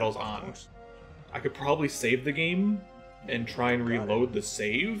 the battle's Of on. course. I could probably save the game and try and Got it. reload the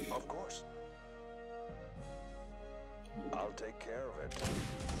save. Of course. I'll take care of it.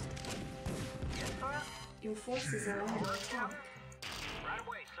 Yes, sir. Your forces are under attack. Right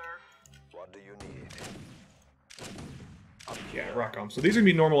away, sir. What do you need? Yeah, rock 'em. So these are gonna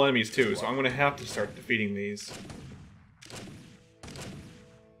be normal enemies too, so I'm gonna have to start defeating these.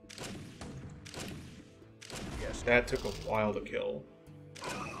 Yes. That took a while to kill.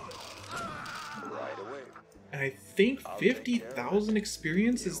 Right away. And I think I'll take care of 50,000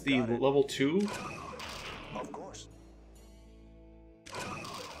 experience is the got it. level 2. Of course.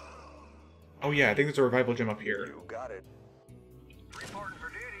 Oh yeah, I think there's a revival gem up here. You got it. Reporting for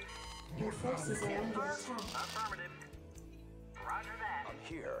duty. Your forces are under attack. Affirmative. Roger that. I'm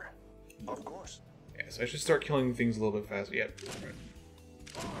here. Of course. Yeah, so I should start killing things a little bit faster. Yep.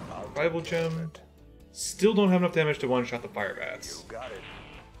 Right. I'll Revival take care of gem. it. Still don't have enough damage to one-shot the fire You bats. got it.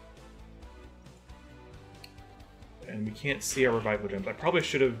 And we can't see our revival gems. I probably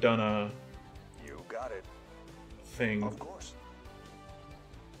should have done a You got it. thing. Of course.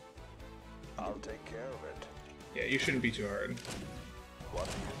 I'll take care of it. Yeah, you shouldn't be too hard. What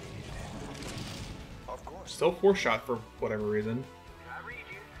do you need? Of course. Still 4-shot for whatever reason. I read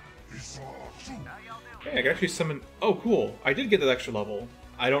you. Zeratul. How y'all doing? Hey, I can actually summon... Oh, cool. I did get that extra level.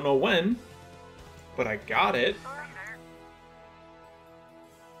 I don't know when, but I got it. Sir,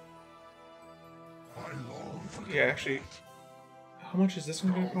 there. I long for Yeah, actually... How much is this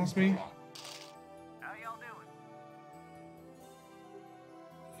one going to cost me? How y'all doing?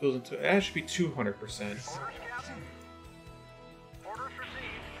 Fills into... That should be 200%. Orders, Captain. Orders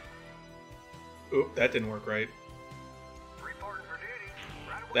received. Oop, that didn't work right. Reporting for duty.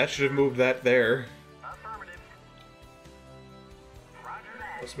 Right away. That should have moved that there. Affirmative. Roger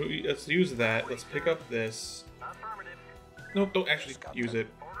that. Let's use that. Let's pick up this. Affirmative. Nope, don't actually use it.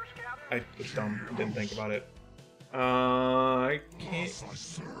 Orders, Captain. I was dumb. I didn't think about it. I can't... us I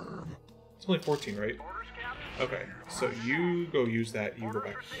serve. It's only 14, right? Orders, Captain. Okay, so you go use that. You go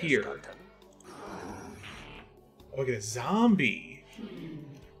back here. Captain. Oh, I get a zombie.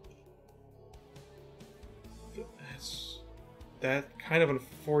 That's kind of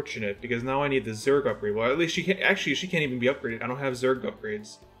unfortunate because now I need the Zerg upgrade. Well, at least she can't. Actually, she can't even be upgraded. I don't have Zerg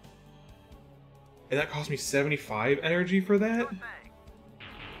upgrades, and that cost me 75 energy for that. Thing.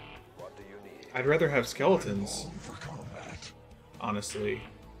 What do you need? I'd rather have skeletons, Long for combat. honestly.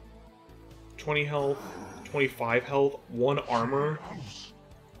 20 health, 25 health, 1 armor. House.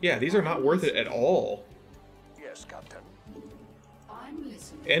 Yeah, these are not worth it at all. Yes, Captain. I'm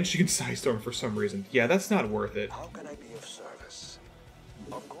listening. And she can Psystorm for some reason. Yeah, that's not worth it. How can I be of service?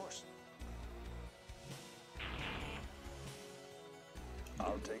 Of course.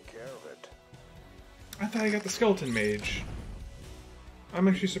 I'll take care of it. I thought I got the skeleton mage. I'm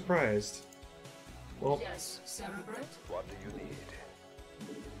actually surprised. Well, Yes, Cerebrate. What do you need?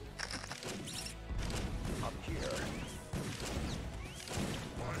 I'm here.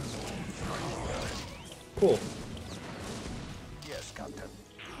 cool. Yes, Captain.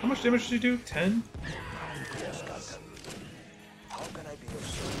 How much damage did you do? 10? Yes, Captain. How can I be of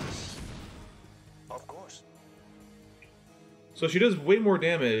service? Of course. So she does way more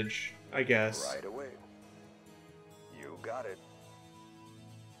damage, I guess. Right away. You got it.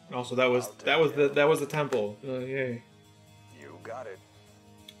 Also, that was the temple. Yay. You got it.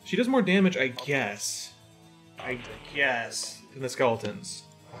 She does more damage, I guess. Than the skeletons.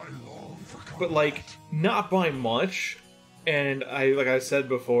 I long for combat. But like, not by much. And like I said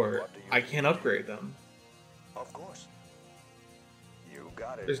before, I can't upgrade them. Of course. You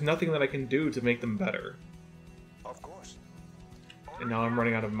got it. There's nothing that I can do to make them better. Of course. And now I'm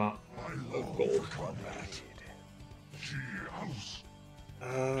running out of I long gold. for combat. She house.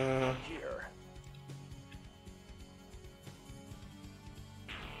 Here.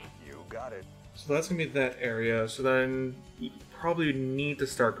 You got it. So that's gonna be that area. So then we probably need to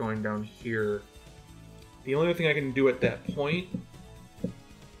start going down here. The only other thing I can do at that point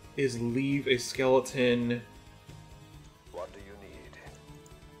is leave a skeleton What do you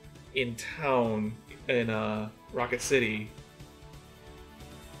need? in town in Rocket City.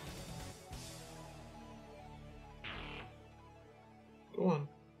 Go on.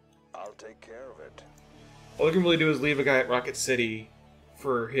 I'll take care of it. All I can really do is leave a guy at Rocket City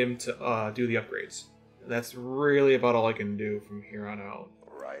for him to do the upgrades. That's really about all I can do from here on out.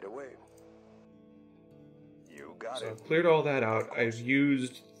 Right away. You got So it. I've cleared all that out. I've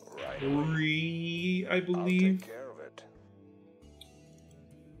used Right away. 3, I I'll believe. take care of it.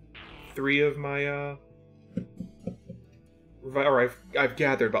 3 of my I've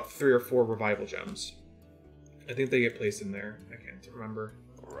gathered about 3 or 4 revival gems. I think they get placed in there. I can't remember.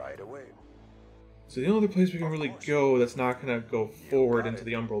 Right away. So the only other place we can Of really course. go that's not gonna go forward got into it.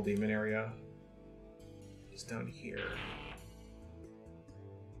 the Umbral Demon area is down here.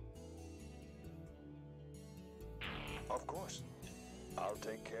 Of course. I'll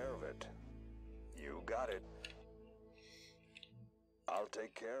take care of it. You got it. I'll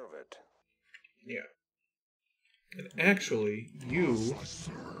take care of it. Yeah. And actually, you, I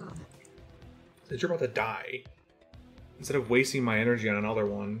serve. since you're about to die, instead of wasting my energy on another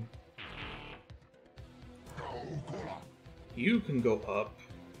one, Gaogola. you can go up.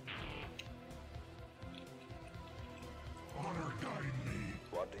 Honor guide me.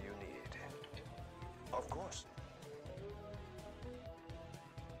 What do you need? Of course.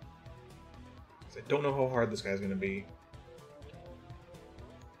 'Cause I don't know how hard this guy's gonna be.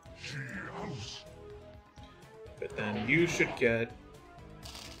 She house. But then you should get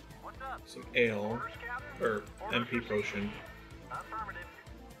What's up? some ale, Orders, Captain? or Orders MP received. potion. Affirmative.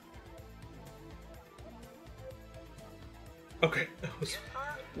 Okay, I was Yes,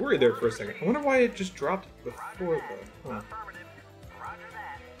 sir. worried there for a second. I wonder why it just dropped before Roger that. the... Huh. Affirmative. Roger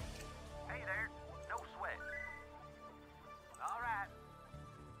that. Hey there. No sweat. All right.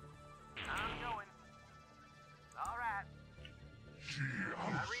 I'm going. All right. She I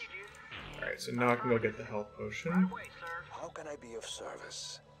house. read you. Alright, so now I can go get the health Right potion. away, sir. How can I be of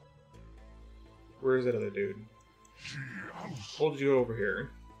service? Where's that other dude? She house. Hold you over here.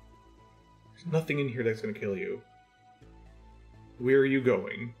 There's nothing in here that's gonna kill you. Where are you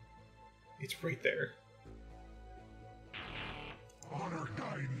going? It's right there. Honor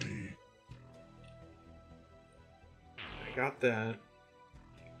guide me. I got that.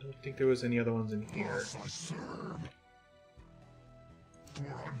 I don't think there was any other ones in here. Thus I serve. For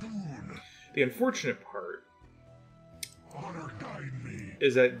Adun. The unfortunate part Honor guide me.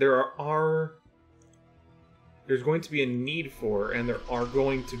 is that there's going to be a need for, and there are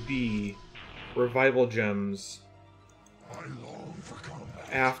going to be revival gems I long for combat.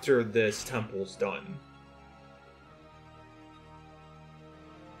 after this temple's done.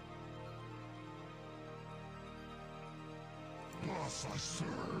 Thus I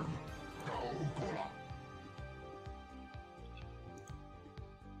serve. Gaogola.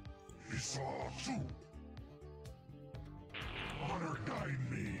 Zeratul. Honor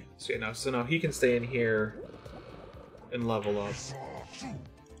guide me. So now he can stay in here and level up. Zeratul.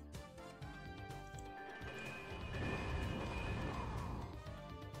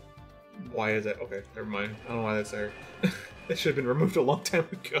 Why is that? Okay, never mind. I don't know why that's there. That should have been removed a long time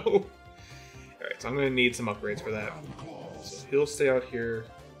ago. Alright, so I'm going to need some upgrades for that. Down claws. So he'll stay out here.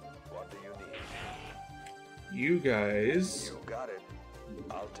 What do you need? You guys You got it.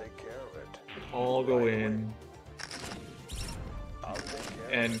 I'll take care of it. all go in I'll take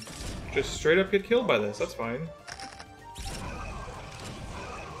care and of it. just straight up get killed by this. That's fine.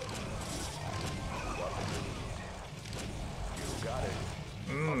 You got it.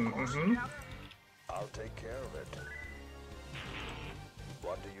 Mm-hmm. I'll take care of it.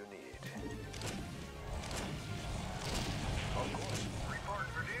 What do you need? Of course. Report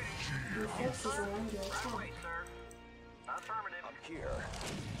for duty. Your forces are under Right attack. away, sir. Affirmative. I'm here.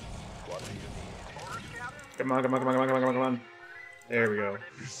 What do you need? Orders, Captain? Come on, come on, come on, come on, come on, come on. There we go.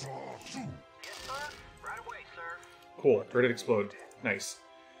 Zeratul. Yes, sir. Right away, sir. Cool. Where did it explode? Nice.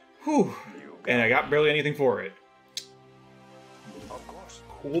 Whew. And I got barely anything for it. Of course.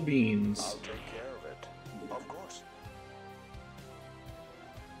 Cool beans. I'll take care of it. Of course.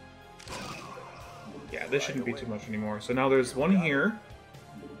 Yeah, this shouldn't be too much anymore. So now there's one here.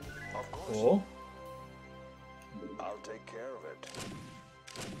 Of course. Cool. I'll take care of it.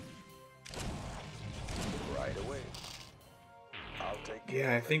 Right away. I'll take care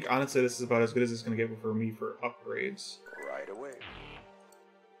Yeah, I think honestly this is about as good as it's going to get for me for upgrades. right away.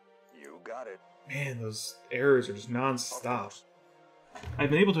 You got it. Man, those errors are just Of non-stop. course. I've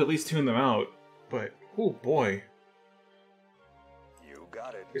been able to at least tune them out, but oh boy. You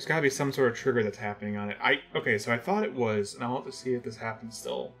got it. There's gotta be some sort of trigger that's happening on it. Okay, so I thought it was, and I'll have to see if this happens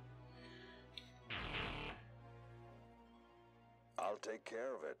still. I'll take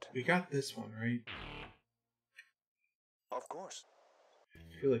care of it. We got this one, right? Of course.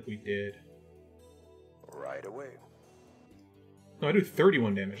 I feel like we did. Right away. No, I do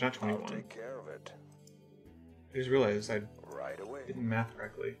 31 damage, not I'll 21. take care of it. I just realized I Right away. didn't math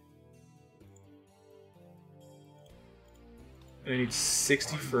correctly. And I need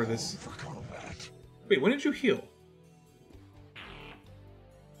 60 for this. For combat. Wait, when did you heal?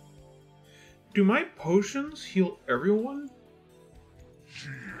 Do my potions heal everyone?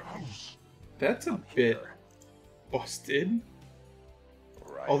 House. That's a bit busted.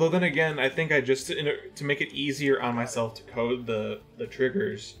 Right. Although then again, I think I just to make it easier on myself to code the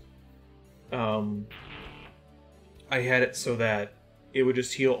triggers, I had it so that it would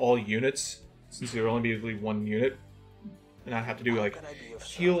just heal all units, since there would only be usually one unit, and I'd have to do like How can I be of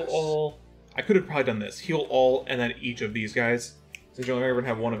heal service? all. I could have probably done this: heal all, and then each of these guys, since you're only ever gonna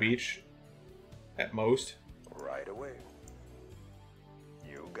have one of each, at most. Right away.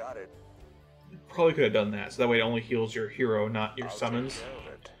 You got it. Probably could have done that, so that way it only heals your hero, not your I'll summons. take care of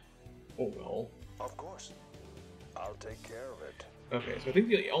it. Oh well. Of course. I'll take care of it. Okay, so I think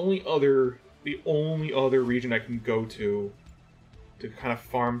the only other region I can go to kind of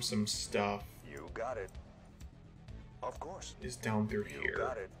farm some stuff You got it. Of course. is down through You here.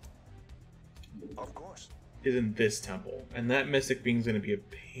 got it. Of course. Is in this temple, and that mystic being's gonna be a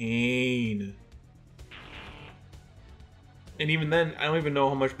pain. And even then, I don't even know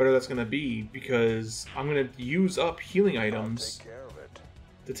how much better that's gonna be, because I'm gonna use up healing I'll items take care of it.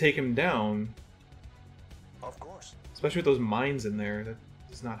 to take him down, Of course. especially with those mines in there. That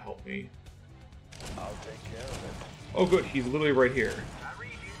does not help me. I'll take care of it. Oh good, he's literally right here. I read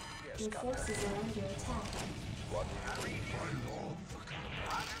you. Yes, Your Captain. forces are under attack. What do you need? I long for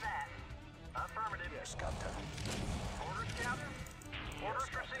combat. Roger that. Affirmative. Yes, Captain. Orders, Captain. Orders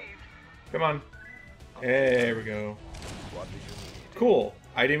received. Come on. There we go. What do you need? Cool.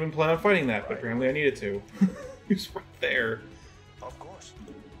 I didn't even plan on fighting that, but apparently I needed to. He was right there. Of course.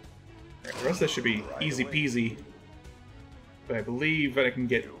 Alright, the rest of this should be easy peasy. But I believe that I can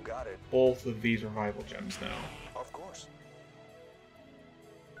get You got it. both of these revival gems now. Of course.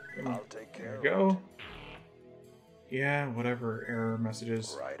 Come on. I'll take There care we of go. Yeah, whatever error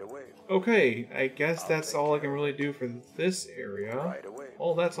messages. it. Right away. Okay, I guess I'll that's take all I care can of really do for this area. Right away.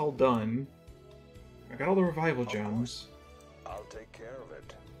 All that's all done. I got all the revival Of gems. I'll take care of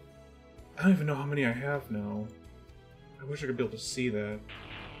it. I don't even know how many I have now. I wish I could be able to see that.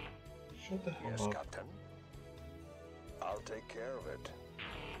 Shut the hell Yes, up. Captain. I'll take care of it.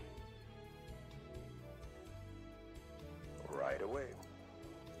 Right away.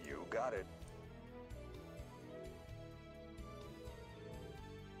 You got it.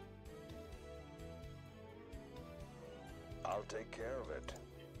 I'll take care of it.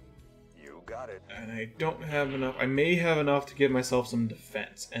 You got it. And I don't have enough. I may have enough to give myself some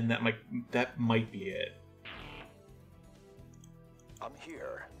defense, and that might be it. I'm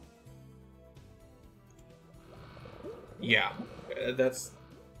here. Yeah, that's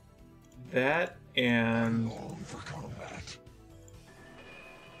that, and Long for combat.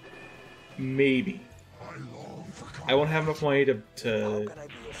 maybe I long for combat. I won't have enough money How to can I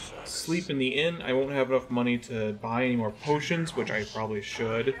be of service? sleep in the inn. I won't have enough money to buy any more potions, which I probably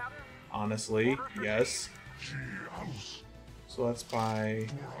should. Honestly, yes. House. So let's buy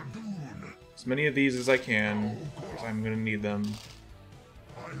Rangoon. as many of these as I can, because I'm gonna need them.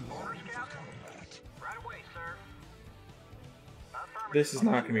 I long for combat. Right away, sir. Affirmative. This is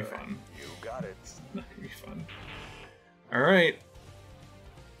not gonna be fun. You got it. Not gonna be fun. Alright.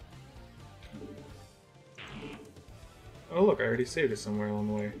 Oh look, I already saved it somewhere along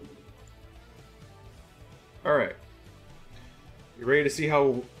the way. Alright. You ready to see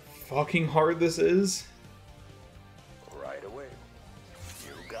how fucking hard this is? Right away.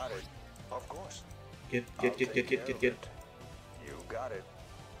 You got it. Of course. Get. I'll take care of it. You got it.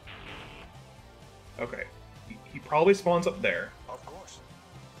 Okay. He probably spawns up there. Of course.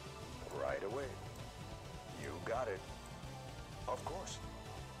 Right away. You got it. Of course.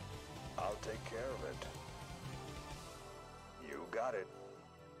 I'll take care of it. You got it.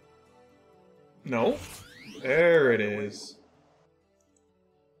 No? There it is.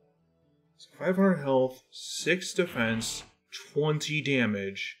 So 500 health, 6 defense, 20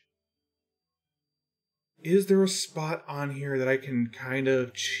 damage. Is there a spot on here that I can kind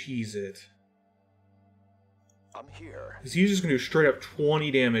of cheese it? I'm here. Because he's just going to do straight up 20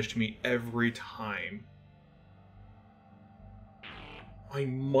 damage to me every time. I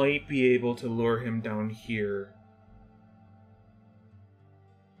might be able to lure him down here.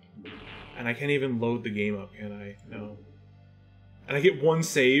 And I can't even load the game up, can I? No. And I get one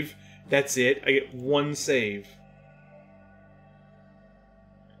save. That's it. I get one save.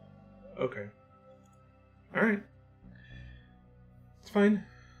 Okay. Alright. It's fine.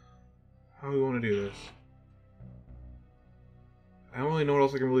 How do we want to do this? I don't really know what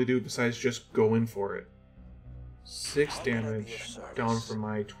else I can really do besides just go in for it. 6 damage down from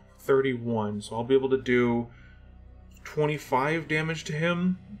my 31, so I'll be able to do 25 damage to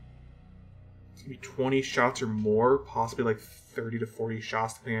him. It's gonna be 20 shots or more, possibly like 30 to 40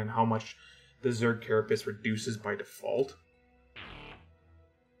 shots, depending on how much the Zerg Carapace reduces by default.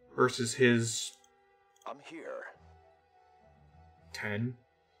 Versus his... I'm here. 10.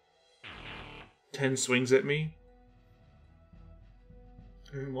 10 swings at me.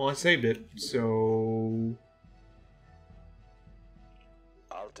 Well, I saved it, so...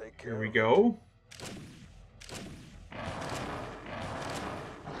 I'll take care Here we of go.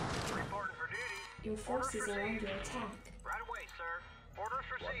 Reporting for duty. Your forces are under attack. Right away, sir. Orders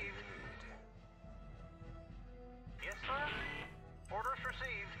What do you received. need? Yes, sir. Orders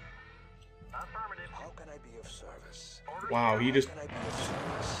received. Affirmative. How can I be of service? Orders Wow, he just... How can I be of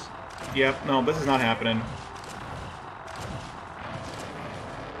service? Yep, no, this is not happening. How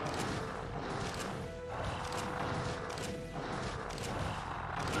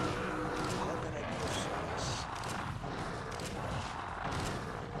can I be of service?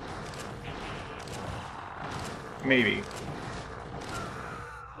 Maybe.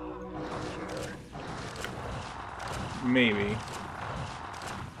 I'm here. Maybe.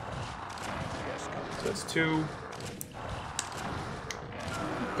 Yes, Captain. So that's 2.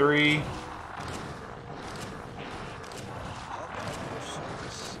 3. How can I be of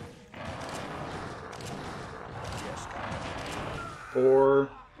service? Yes, Captain. 4.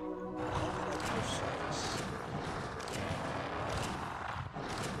 How can I be of service?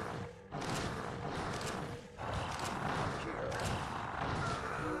 I'm here.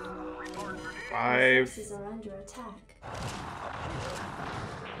 reporting for duty. 5. Forces are under attack. I'm here.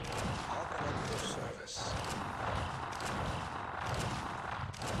 How can I be of service?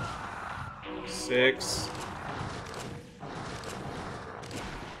 6.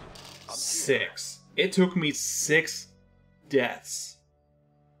 6. It took me 6 deaths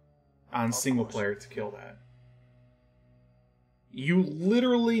on single player to kill that. You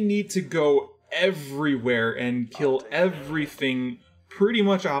literally need to go everywhere and kill everything pretty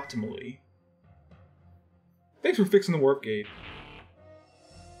much optimally. Thanks for fixing the warp gate.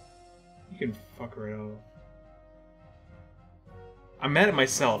 You can fuck right off. I'm mad at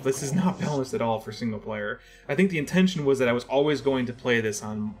myself. This is not balanced at all for single player. I think the intention was that I was always going to play this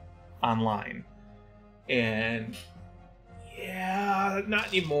online. And yeah, not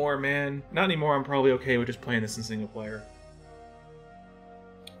anymore, man. Not anymore. I'm probably okay with just playing this in single player.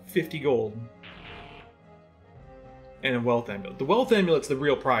 50 gold. And a wealth amulet. The wealth amulet's the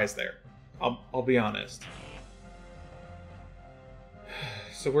real prize there. I'll be honest.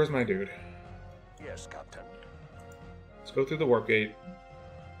 So where's my dude? Yes, Captain. Let's go through the warp gate.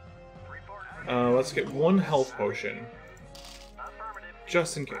 Reporting for Let's get 1 health potion. affirmative.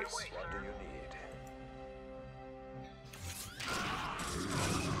 Just in case. What do you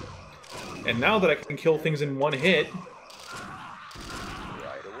need? And now that I can kill things in 1 hit... Right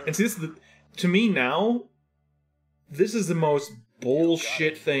away. And see, this is the... To me now, this is the most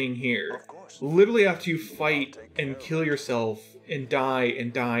bullshit thing here. Of course. Literally after you fight and kill yourself and die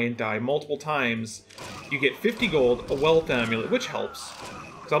and die and die multiple times, you get 50 gold, a wealth amulet, which helps.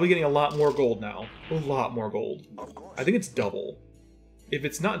 Because I'll be getting a lot more gold now. A lot more gold. Of course. I think it's double. If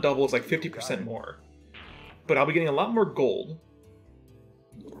it's not double, it's like 50% more. But I'll be getting a lot more gold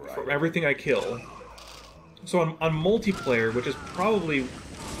from everything I kill. So on multiplayer, which is probably...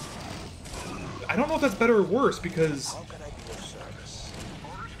 I don't know if that's better or worse, because... How can I be of service?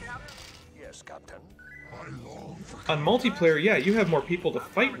 Orders, Captain. Yes, Captain. I long for On multiplayer, yeah, you have more people to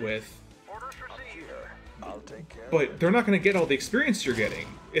fight with, Orders I'm received. here. I'll take care of but it. they're not going to get all the experience you're getting.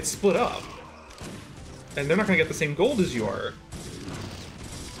 It's split up. And they're not going to get the same gold as you are.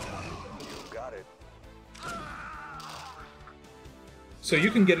 You got it. So you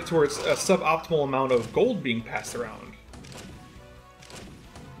can get it towards a suboptimal amount of gold being passed around.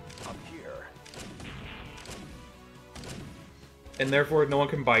 Up here. And therefore no one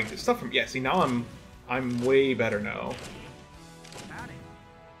can buy stuff from... Yeah, see, now I'm way better now.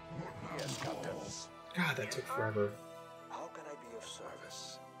 Yes, Captain. God, that took forever. How can I be of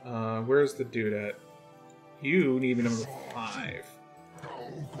service? Where's the dude at? You need to be number 5.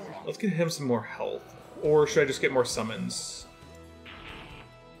 Let's get him some more health. Or should I just get more summons?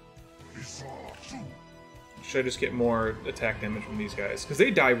 Should I just get more attack damage from these guys? Because they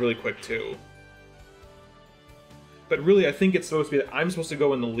die really quick too. But really, I think it's supposed to be that I'm supposed to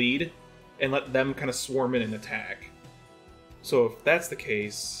go in the lead and let them kind of swarm in and attack. So if that's the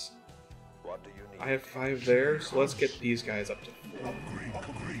case, What do you need? I have 5 there, so let's get these guys up to...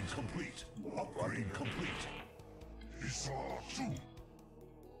 Upgrade complete. Upgrade complete. Zeratul.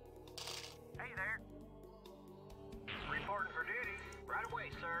 Hey there. Reporting for duty. Right away,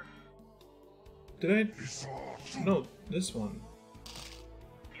 sir. Did I? Zeratul. No, this one.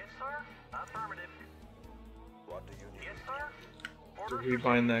 Yes, sir. Affirmative. What do you need? Yes, sir. To Orders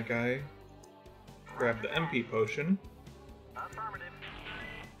rebind that guy. Grab the MP potion. affirmative.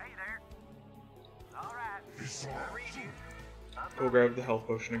 Hey there. All right. I read you. Go grab the health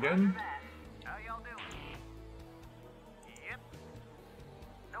potion again. How y'all doing? Yep.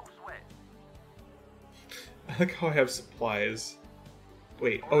 No sweat. I like how I have supplies.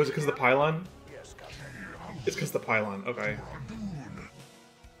 Wait, oh, is it because of the pylon? Yes, Captain. It's because of the pylon, okay.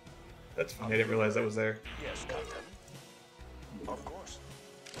 That's funny, I didn't realize that was there. Yes, Captain. Of course.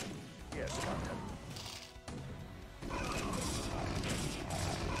 Yes, Captain.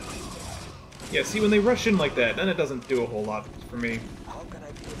 Yeah, see, when they rush in like that, then it doesn't do a whole lot for me. How can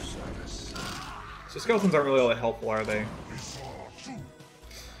I be of service? So skeletons aren't really all that helpful, are they?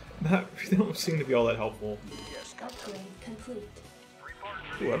 Not, they don't seem to be all that helpful. Yes, Captain. Upgrade complete. Reporting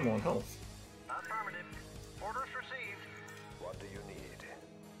for Ooh, I'm low on health. affirmative. Orders received. What do you need?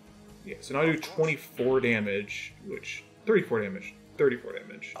 Yeah, so now I do 24 damage, which... 34 damage. 34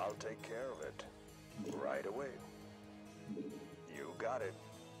 damage. I'll take care of it. Right away. You got it.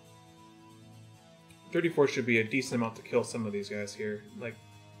 34 should be a decent amount to kill some of these guys here. Like,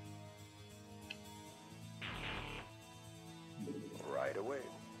 Right away.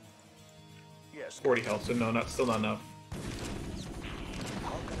 Yes, 40 health, so no, still not enough.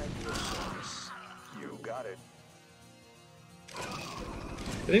 How can I be of service? You got it.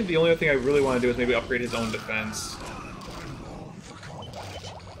 I think the only other thing I really want to do is maybe upgrade his own defense.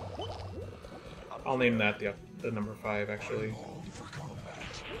 I'll name that the number 5, actually.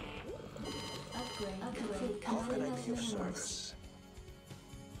 Upgrade complete. How can I Complete be of enough minerals. service?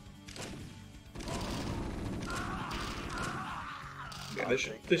 Yeah,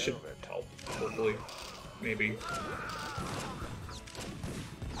 this should help, hopefully. Maybe.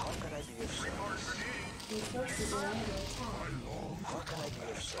 How can I be of service? Your forces are under attack. How can I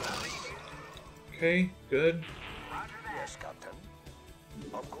be of service? Okay, good. Yes, Captain.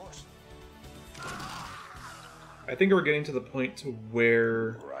 Of course. I think we're getting to the point to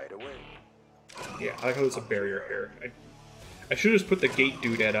where... Right away. Yeah, I like how there's a barrier here. I should have just put the gate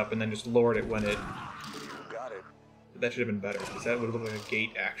doodad up and then just lowered it when it... You got it. That should have been better, because that would have looked like a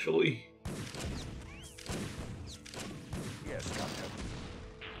gate, actually. Yes, Captain.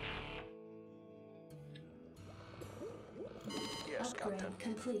 Yes, Upgrade Captain.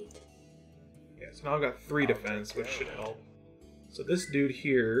 complete. Yeah, so now I've got 3 defense, which should help. So this dude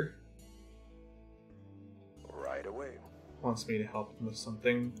here Right away. wants me to help him with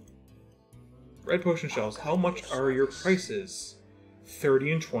something. Red potion shells, how much are your prices?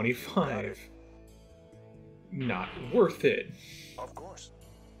 30 and 25. Not worth it. Of course.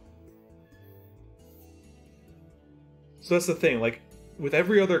 So that's the thing, like, with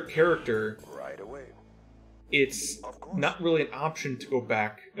every other character, Right away. it's Of course. not really an option to go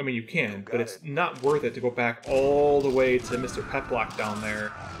back. I mean, you can, but it's not worth it to go back all the way to Mr. Petblock down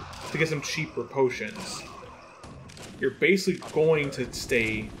there to get some cheaper potions. You're basically going to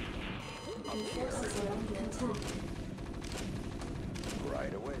stay... Your forces are under attack.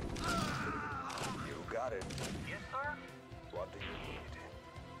 Right away. You got it. Yes, sir. What do you need?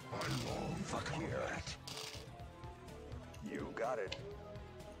 I long for Up here. combat. You got it.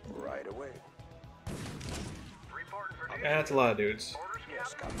 Right away. Reporting for duty. That's a lot of dudes. Orders,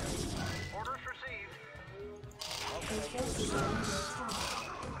 Yes, Captain. Captain. Orders received. How can Your I be of forces are under service? attack.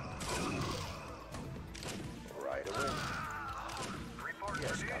 Right away. Reporting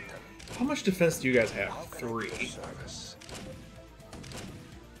Yes, for duty. Captain. How much defense do you guys have? How can I be 3. of service?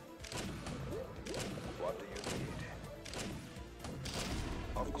 What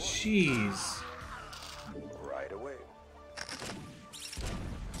Jeez. Right away.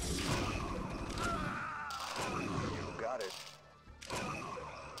 You got it.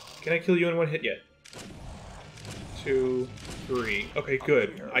 Can I kill you in one hit yet? 2, 3. Okay,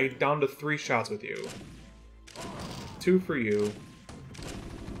 good. I down to 3 shots with you. 2 for you.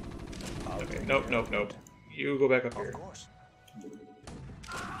 Okay, nope, nope, nope. You go back up here. Of course.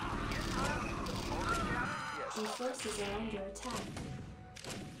 Your forces are under attack.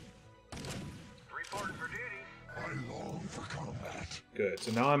 Reporting for duty. I long for combat. Good.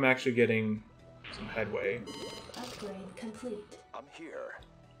 So now I'm actually getting some headway. Upgrade complete. I'm here.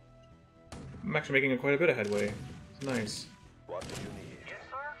 I'm actually making quite a bit of headway. It's nice. What do you need? Yes,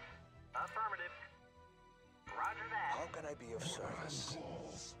 sir. Affirmative. Roger that. How can I be of service?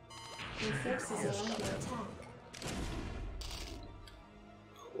 Your forces are under attack.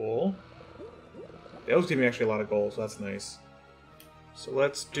 Cool. They always give me actually a lot of gold, so that's nice. So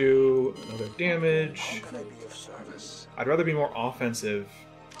let's do another damage. How can I be of service? I'd rather be more offensive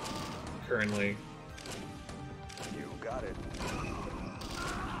currently. You got it.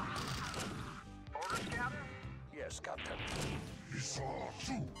 Orders, Captain. Yes, Captain.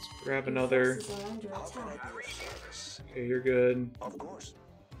 Zeratul. Grab another. Forces are under How can I attack. be of service? Okay, you're good. Of course.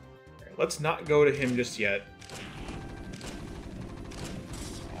 Alright, let's not go to him just yet.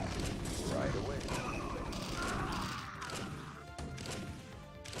 Right away.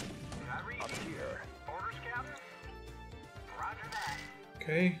 I read I'm you. here. Orders, Captain. Roger that.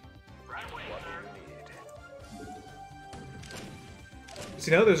 Okay. Right away, What sir. do you need?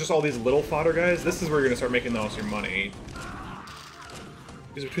 See, now that there's just all these little fodder guys, this is where you're gonna start making the most of your money.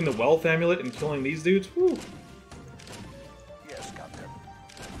 Because between the wealth amulet and killing these dudes, whew. Yes, Captain.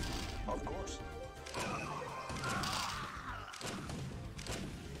 Of course.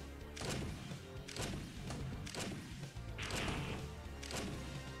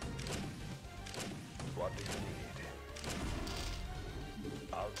 What do you need?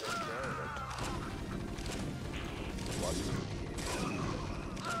 I'll take care of it. What do you need?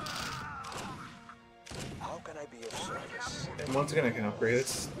 How can I be of service? And once again I can upgrade.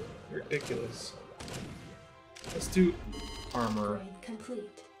 It's ridiculous. Let's do armor Upgrade complete.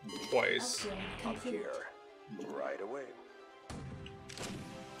 twice. Upgrade I'm complete. here. Right away.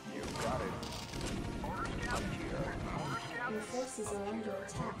 You got it. I'm here. Your forces are under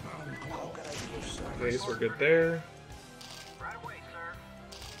attack. How can I be of service? Okay, so we're good there. Right away, sir.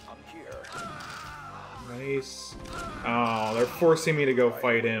 I'm here. Nice. Oh, they're forcing me to go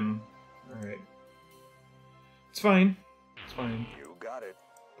fight him. Alright. It's fine. It's fine. You got it.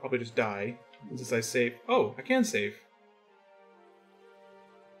 Probably just die. Since I save. Oh, I can save.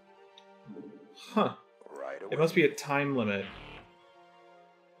 Huh. Right away. It must be a time limit.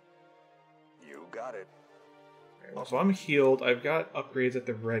 You got it. Alright, well, so I'm healed. I've got upgrades at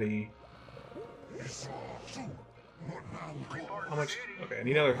the ready. Zeratul. Not now. How much? Okay, I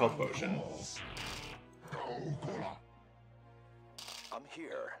need another health potion. I'm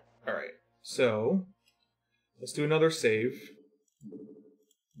here. Alright, so let's do another save.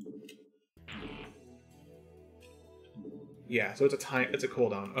 Yeah, so it's a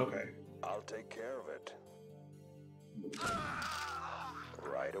cooldown. Okay. I'll take care of it.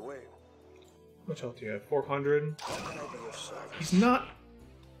 Right away. How much health do you have? 400? How can I be of service? He's not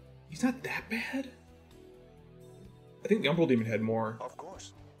that bad. I think the Umbral Demon had more. Of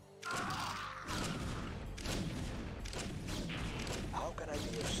course. How can I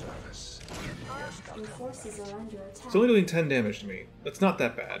be of service? Yes, Your Captain. forces are under attack. It's only doing 10 damage to me. That's not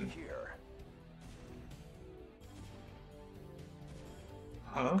that bad. Here.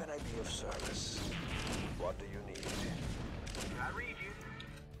 Huh? How can I be of service? What do you need? I read you.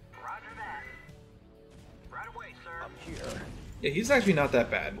 Roger that. Right away, sir. I'm here. Yeah, he's actually not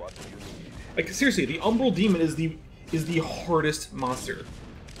that bad. What do you need? Like seriously, the Umbral Demon is the hardest monster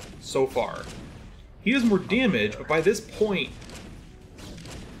so far. He does more damage, but by this point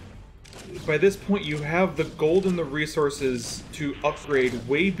you have the gold and the resources to upgrade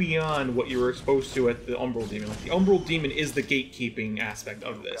way beyond what you were supposed to at the Umbral Demon. Like, the Umbral Demon is the gatekeeping aspect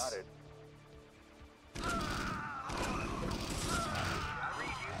of Got this. it.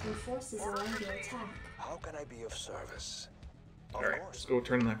 Your forces are under attack. How can I be of service? Of Alright, let's course. go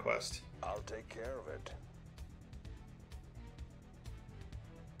turn in that quest. I'll take care of it.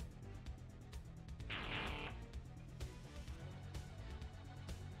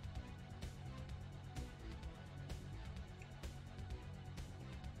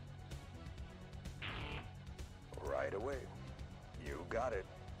 Right away. You got it.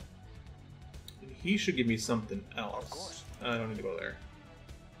 He should give me something else. Of course. I don't need to go there.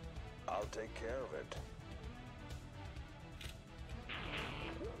 I'll take care of it.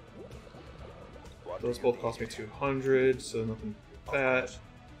 Those both cost me 200, so nothing like that.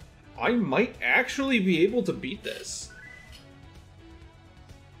 I might actually be able to beat this.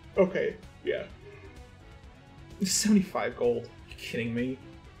 Okay, yeah. 75 gold. Are you kidding me?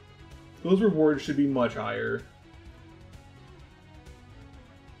 Those rewards should be much higher.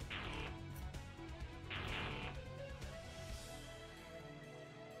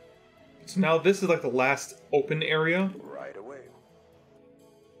 So now this is like the last open area. Right away.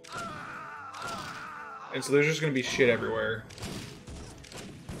 And so there's just gonna be shit everywhere.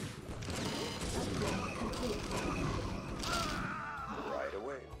 Right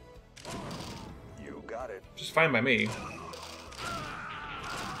away. You got it. Just fine by me.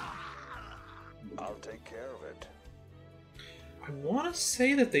 I'll take care of it. I want to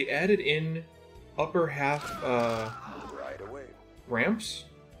say that they added in upper half Right away. ramps,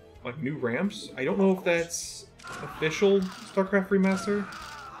 like new ramps. I don't know if that's official StarCraft Remaster.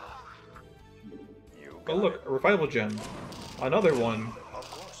 You Oh got look, it. a revival gem. Another one. Of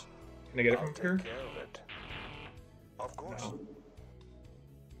course. Can I get it I'll from take here? care of it. Of course. No.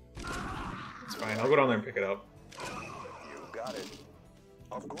 It's fine, I'll go down there and pick it up. You got it.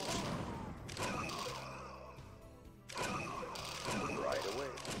 Of course. Right away.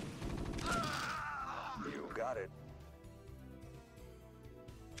 You got it.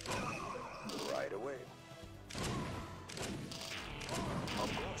 Right away. Of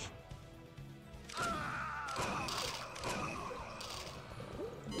course.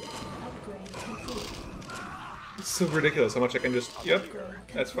 Upgrade complete. It's so ridiculous how much I can just... Yep,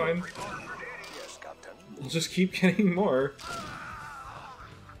 that's fine. Yes, Captain. I'll just keep getting more.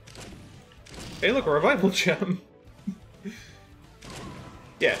 Hey look, a revival gem!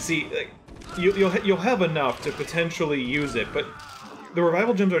 Yeah, see, like, you'll have enough to potentially use it, but the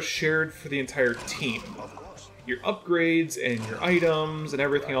revival gems are shared for the entire team. Of course. Your upgrades and your items and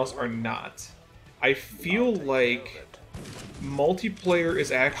everything else are not. I feel like multiplayer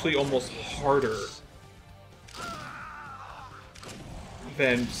is actually almost harder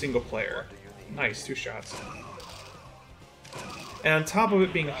than single player. Nice, 2 shots. And on top of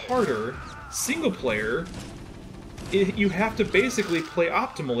it being harder, single player, you have to basically play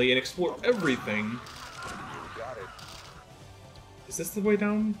optimally and explore everything. You got it. Is this the way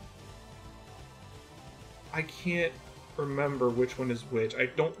down? I can't remember which one is which. I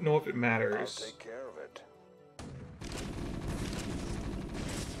don't know if it I'll matters. take care of it.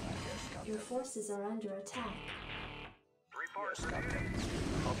 Your forces are under attack. Report Yes, for duty. Captain.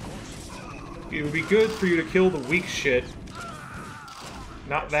 Of course. It would be good for you to kill the weak shit.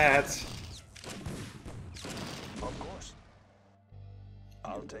 Not that. Of course.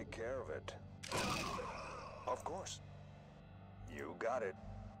 I'll take care of it. Of course. You got it.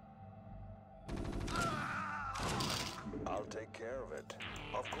 I'll take care of it.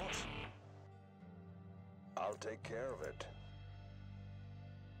 Of course. I'll take care of it.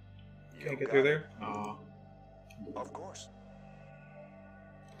 Can I You get got through it. there? Aw. Of course.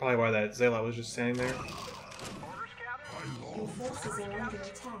 Probably why that Zela was just standing there. Orders, Captain. I Your long for forces are under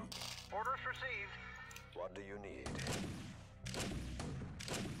attack. Orders received. What do you need?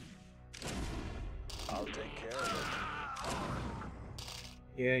 I'll take care of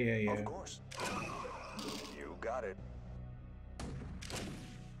Yeah, yeah, it. yeah. Of course. You got it.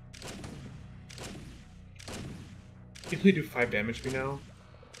 You only do 5 damage to me now?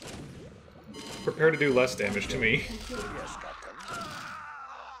 Prepare to do less damage to me. Complete. Yes, Captain.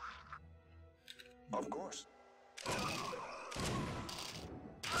 Of course.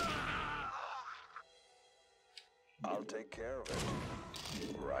 I'll take care of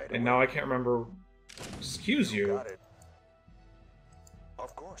it. Right And away. now I can't remember... Excuse you. Got it.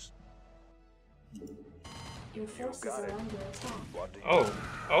 Of course. Your forces got are it. under attack. What do you Oh.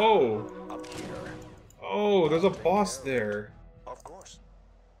 Oh. up here? Oh, there's a boss there. Of course.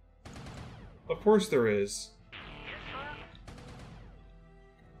 Of course there is.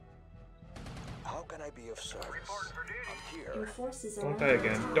 How can I be of service? Reporting for duty. Up Your here. forces are Don't under die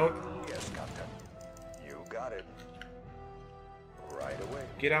again. attack. Don't... Yes, Captain. You got it. Right away.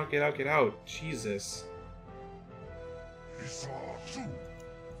 Get out, get out, get out. Jesus. Zeratul.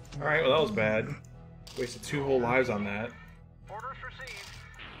 Alright, well that was bad. Wasted 2 whole lives on that. Orders received.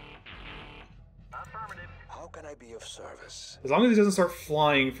 Affirmative. How can I be of service? As long as he doesn't start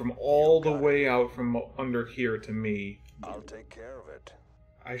flying from all the way out from under here to me, I'll take care of it.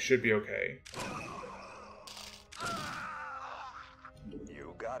 I should be okay.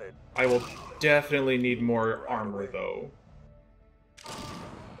 You got it. I will definitely need more armor though.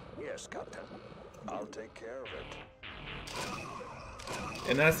 Yes, Captain. I'll take care of it.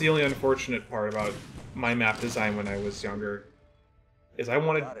 And that's the only unfortunate part about my map design when I was younger. is I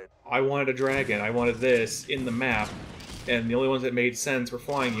wanted a dragon, I wanted this in the map, and the only ones that made sense were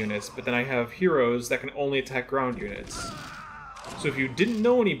flying units, but then I have heroes that can only attack ground units. So if you didn't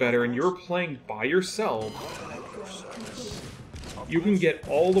know any better and you're playing by yourself, you can get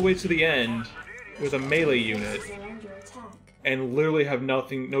all the way to the end with a melee unit and literally have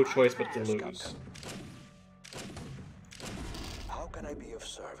no choice but to lose. How can I be of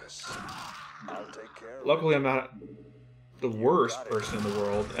service? I'll take care of Luckily, I'm not the worst person in the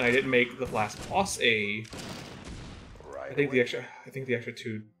world, and I didn't make the last boss a. I think the extra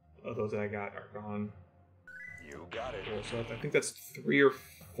 2 of those that I got are gone. You got it. Cool. So I think that's 3 or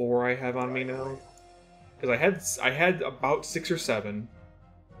 4 I have on me now. Because I had about 6 or 7.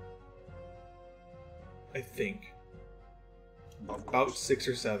 I think. About 6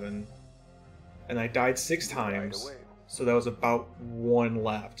 or 7. And I died 6 times. So that was about 1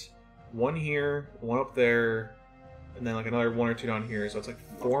 left. 1 here, 1 up there, and then like another 1 or 2 down here. So it's like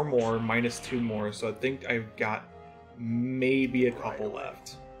 4 more minus 2 more. So I think I've got maybe a couple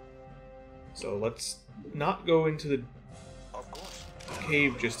left. So let's not go into the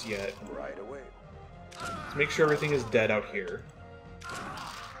cave just yet. Let's make sure everything is dead out here.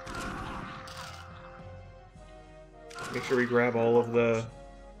 Make sure we grab all of the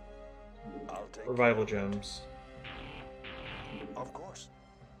revival gems. Of course.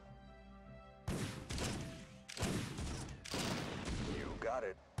 You got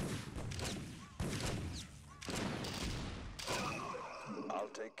it. I'll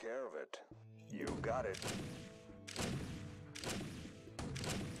take care of it. You got it.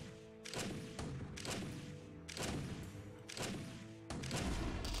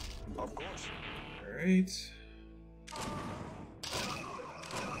 Of course. Alright.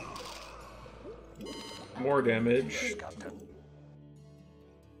 More damage. Captain.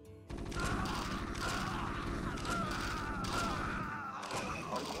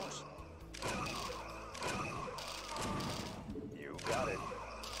 Of course. You got it.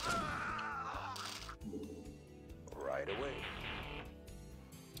 Right away.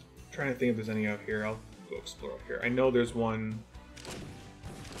 Trying to think if there's any out here. I'll go explore out here. I know there's one.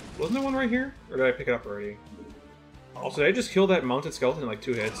 Wasn't there one right here? Or did I pick it up already? Also, did I just kill that mounted skeleton in like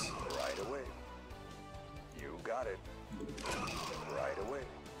 2 hits? Right away. You got it. Right away.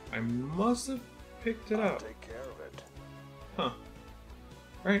 I must have picked it I'll up. take care of it. Huh.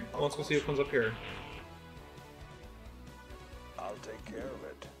 Alright, well, let's go see what comes up here. I'll take care of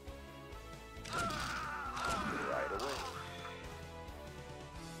it. Right away.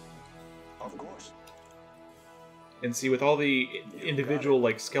 Of course. And see, with all the individual,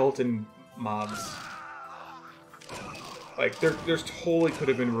 like, skeleton mobs, like, there's totally could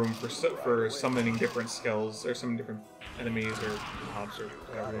have been room for summoning different skills, or some different enemies, or mobs, or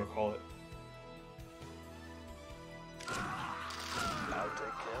whatever you want to call it. I'll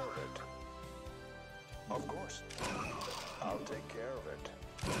take care of it. Of course. I'll take care of it.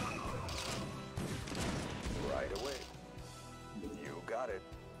 Right away. You got it.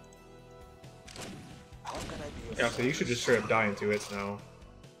 How can I be of Yeah, so you should just straight up die in 2 hits now.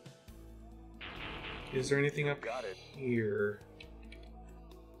 Is there anything up Got it. here?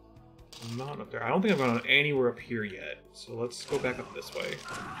 Not up there. I don't think I've gone anywhere up here yet. So let's go back up this way.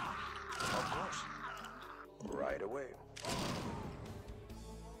 Of course. Right away.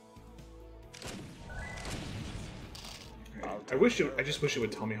 Okay. I just wish it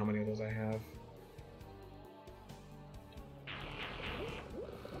would tell me how many of those I have.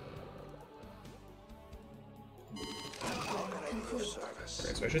 How can I be of service?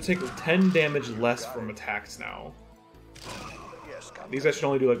 Okay, so I should take 10 damage less from attacks now. Yes, Captain. These guys should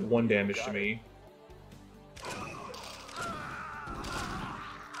only do like 1 damage to me.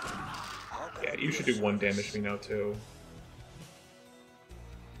 How can Yeah, I you be should of do 1 service? damage to me now too.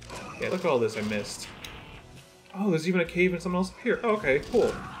 Yeah, look at all this I missed. Oh, there's even a cave and something else up here. Oh, okay, cool.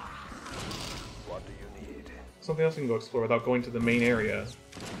 What do you need? Something else we can go explore without going to the main area.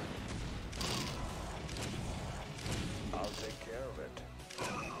 I'll take care of it.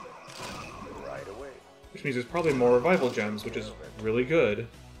 Right away. Which means there's probably more revival gems, which is really good.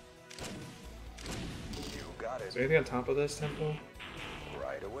 You got Is it. there anything on top of this temple?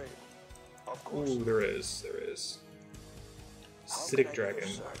 Right away. Of course. Ooh, there is. There is. How can I Acidic be of dragon.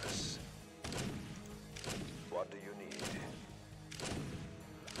 service? What do you need?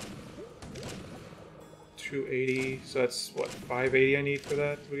 280. So that's what, 580 I need for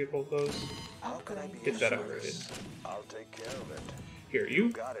that to get both those? How can I be Get of that service? I'll take care of it. Here, you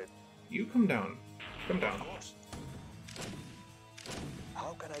Got it. come down. Come Of down. course.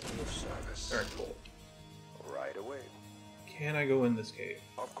 How can I be of service? Alright, cool. Right away. Can I go in this cave?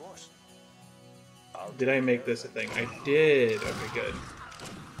 Of course. Did I make this a thing? I did. Okay, good.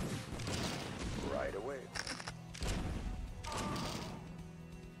 Right away.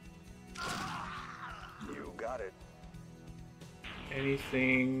 You got it.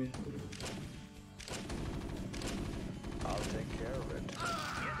 Anything? I'll take care of it.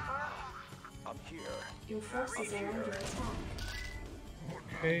 I'm here. Your forces are under attack.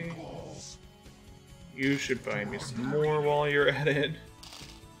 Okay. You should buy me some more while you're at it.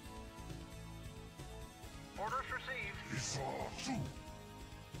 Orders received.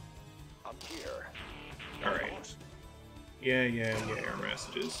 I'm here. Alright. Yeah, error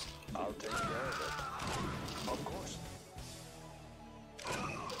messages. I'll take care of it. Of course.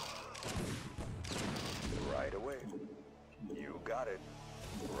 Right away. You got it.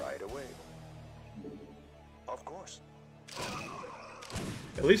 Right away. Of course.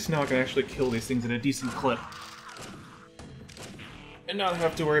 At least now I can actually kill these things in a decent clip. And not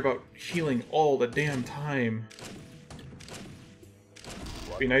have to worry about healing all the damn time.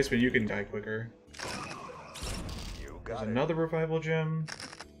 Be nice when you can die quicker. You There's got it. another revival gem.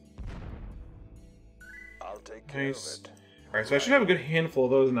 I'll take care Nice. of it. Alright, so I should have a good handful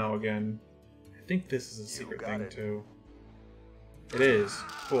of those now again. I think this is a secret got thing it. too. It is.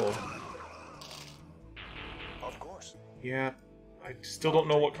 Cool. Of course. Yeah, I still don't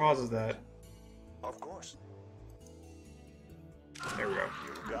know what causes that. Of course. There we go.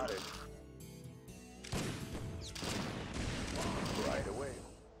 You got it. Right away.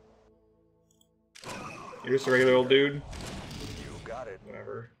 You're just a regular old dude? You got it.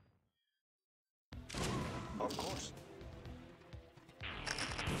 Whatever. Of course.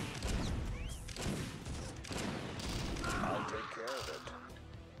 I'll take care of it.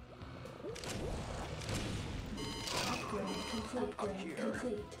 Upgrade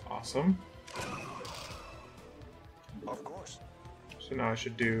complete. Awesome. Of course. So now I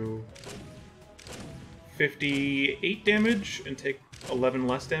should do 58 damage and take 11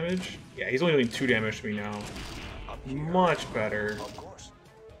 less damage. Yeah, he's only doing 2 damage to me now. I'm here. Much better. Of course.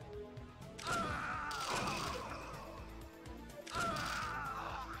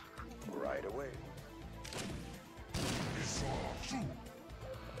 Right away.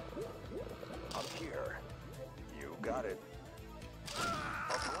 I'm here. You got it.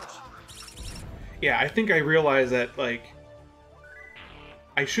 Of course. Yeah, I think I realized that, like,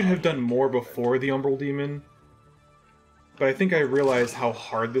 I should have done more before the Umbral Demon. But I think I realized how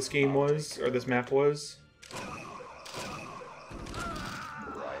hard this game was, or this map was.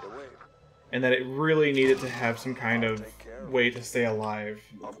 Right away. And that it really needed to have some kind of way to stay alive.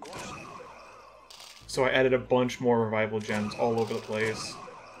 Of course. So I added a bunch more revival gems all over the place.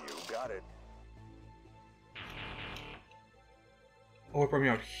 You got it. Oh, it brought me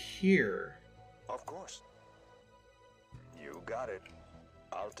out here. Of course. You got it.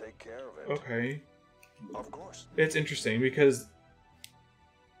 I'll take care of it. Okay. Of course. It's interesting because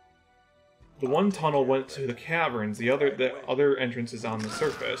the one tunnel went to the caverns, the other entrance is on the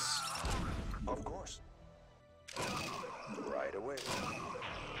surface. Of course. Right away.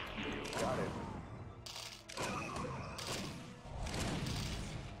 You got it.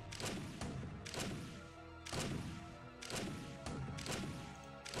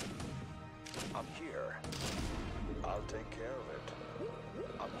 I'm here. I'll take care of it.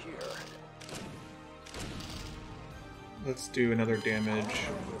 I'm here. Let's do another damage.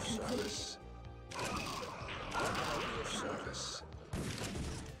 Of service. How can I be of service?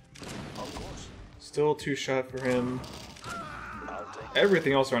 Of course. Still 2-shot for him. I'll take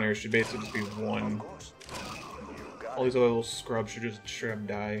Everything else around here should basically just be Of 1. course. You got All these other little scrubs should just straight up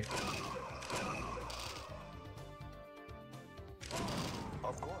die.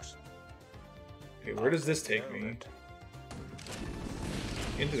 Of course. Okay, where does this take me?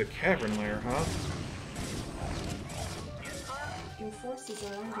 Into the cavern lair, huh? Your forces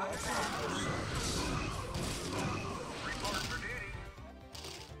are under attack. Report for duty.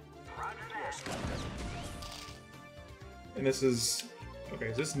 Roger that. And this is... Okay,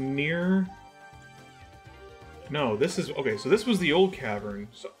 is this near... No, this is... Okay, so this was the old cavern.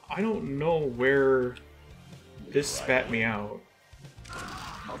 So I don't know where this spat me out.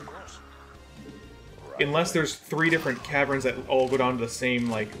 Of course. Unless there's 3 different caverns that all go down to the same,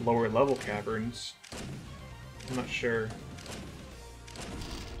 like, lower level caverns. I'm not sure.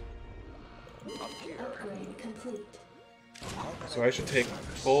 I'm here. Upgrade complete. How can So I should take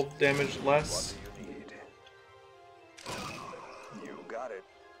 12 damage less. What do you need? You got it.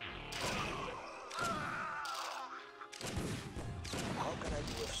 How can I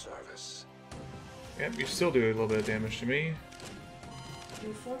be of service? Yep, you still do a little bit of damage to me.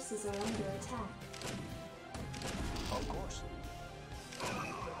 Your forces are under attack. Of course.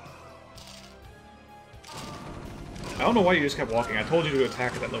 I don't know why you just kept walking. I told you to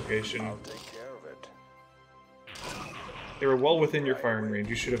attack at that location. I'll take care of it. They were well within your firing range.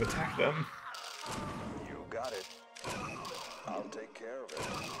 You should have attacked them. You got it. I'll take care of it.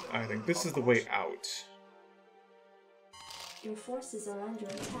 I think this is the way out. Your forces are under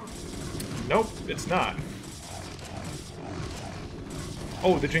attack. Nope, it's not.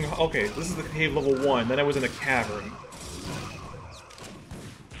 Oh, the Jing. Okay, this is the cave level 1. Then I was in a cavern.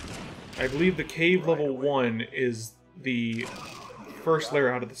 I believe the cave level 1 is the first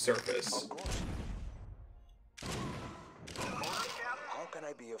layer out of the surface. Of course. How can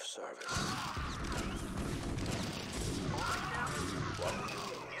I be of service?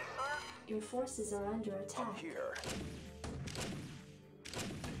 Your forces are under I'm attack. here.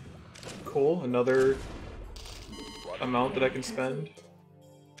 Cool, another amount that I can spend.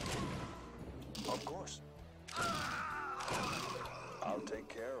 Of course. I'll take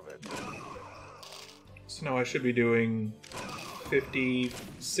care of it. So now I should be doing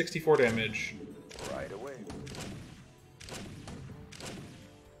 64 damage. Right away.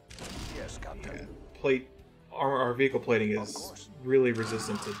 Yes, Captain. Plate, our vehicle plating is really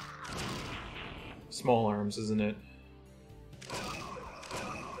resistant to small arms, isn't it?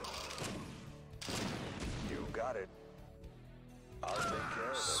 You got it. I'll take care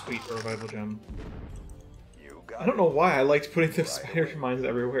of it. Sweet revival gem. You got I don't know why I liked putting the spider mines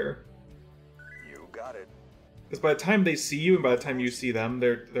everywhere. it. You got it. Because by the time they see you and by the time you see them,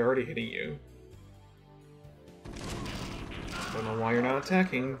 they're already hitting you. Don't know why you're not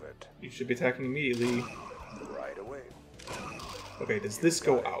attacking. You should be attacking immediately. Right away. Okay, does this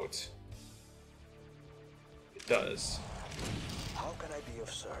go out? It does. How can I be of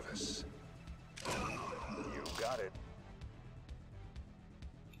service? You got it.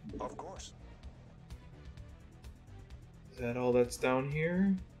 Of course. Is that all that's down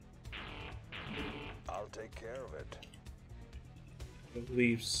here? I'll take care of it. I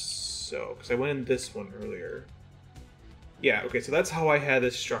believe so, because I went in this one earlier. Yeah, okay, so that's how I had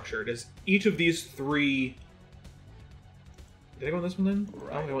this structured, is each of these 3... Did I go in this one then?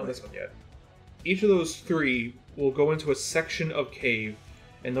 I don't think I went in this one yet. Each of those 3 will go into a section of cave,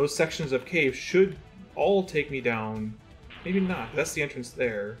 and those sections of cave should all take me down. Maybe not, that's the entrance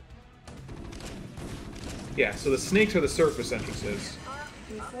there. Yeah, so the snakes are the surface entrances.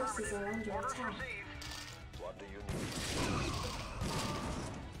 Your forces are under attack. What do you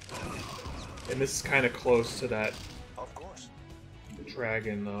need? And this is kind of close to that Of course.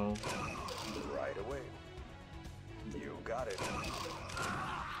 dragon, though. Right away. You got it.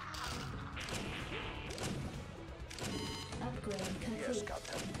 Upgrade complete. Yes,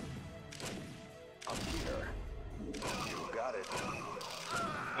 Captain. I'm here. You got it.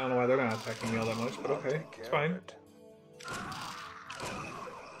 I don't know why they're not attacking me all that much, but I'll okay, take it's care of fine. it.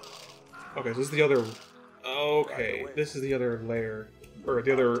 Okay, so this is the other... Okay, Right away. this is the other layer, or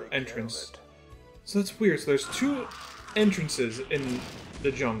the I'll other take care of entrance. it. So that's weird. So there's 2 entrances in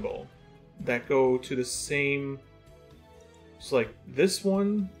the jungle that go to the same... So like, this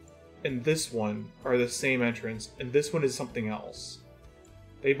one and this one are the same entrance, and this one is something else.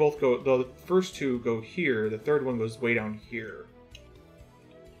 They both go... The first 2 go here, the third one goes way down here.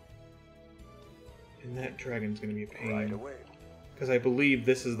 And that dragon's gonna be a pain. Right away. Because I believe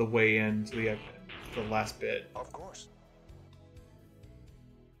this is the way in to the last bit. Of course.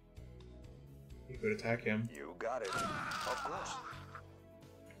 You could attack him. You got it. Of course.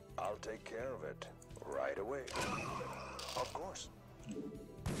 I'll take care of it. Right away. Of course.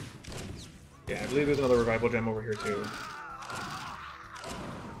 Yeah, I believe there's another revival gem over here too.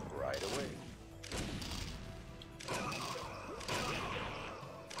 Right away.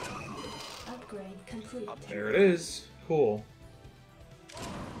 Upgrade complete. There it is. Cool.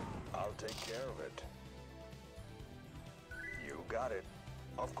 I'll take care of it. You got it.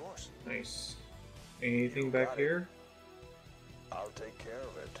 Of course. Nice. Anything back here? I'll take care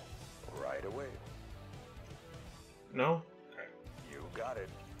of it. Right away. No? Okay. You got it.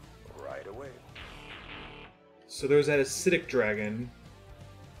 Right away. So there's that acidic dragon.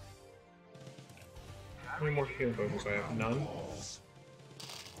 How many more healing potions do I have? None?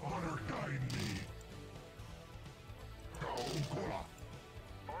 Honor guide me. Gaukula.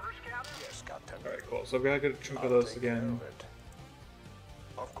 Orders, Captain? Yes, Captain. Alright, cool. So I've got a good chunk of I'll those take care again. of it.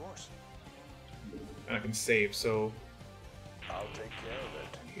 Of course. And I can save, so I'll take care of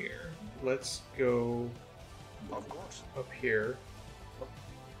it. here. Let's go Of course. up here.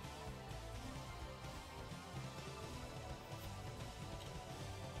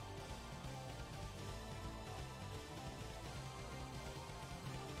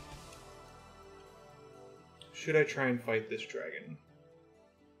 Should I try and fight this dragon?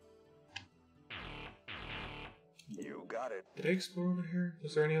 You it. Did I explore over here?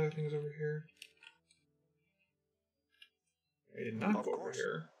 Was there any other things over here? I did not Of go over course.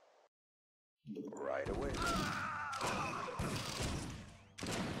 here. Right away.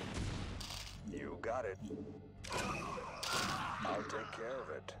 You got it. I'll take care of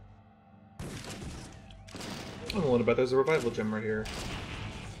it. I'm willing to bet there's a revival gem right here.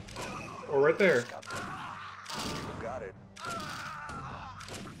 Or right there. You got it.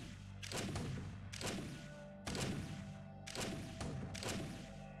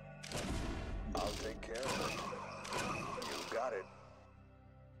 I'll take care of it. You got it.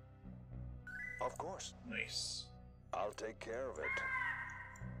 Of course. Nice. I'll take care of it.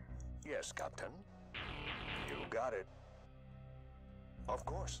 Yes, Captain. You got it. Of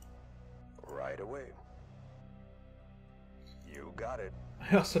course. Right away. You got it.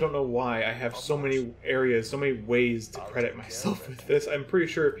 I also don't know why I have so many areas, so many ways to credit myself with this. I'm pretty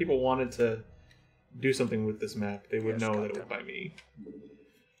sure if people wanted to do something with this map, they would know that it was by me.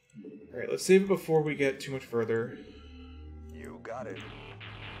 Alright, let's save it before we get too much further. You got it.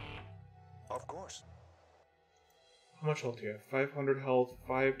 Of course. How much health do you have? 500 health,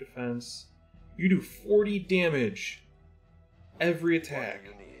 5 defense. You do 40 damage every attack.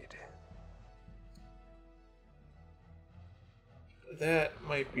 What do you need? That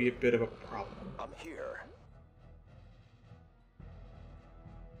might be a bit of a problem. I'm here.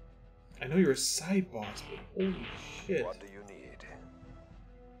 I know you're a side boss, but holy shit. What do you need?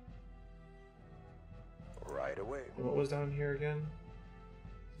 Right away. And what was down here again?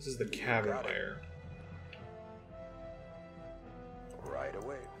 This is the cavern got it. layer. Right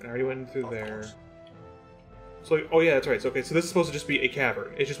away. And I already went through Of there. course. So, oh yeah, that's right. So, okay, so this is supposed to just be a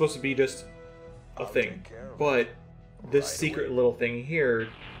cavern. It's just supposed to be just a I'll thing. take care of it. But this Right secret away. little thing here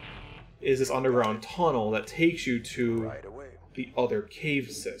is this underground tunnel that takes you to Right away. the other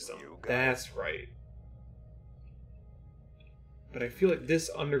cave system. You got That's right. But I feel like this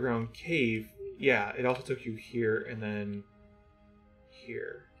underground cave, yeah, it also took you here and then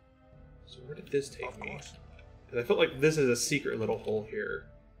here. So where did this take Of me? course. Because I felt like this is a secret little hole here.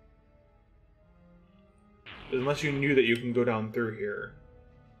 Unless you knew that you can go down through here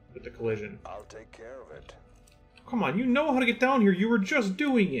with the collision. I'll take care of it. Come on, you know how to get down here. You were just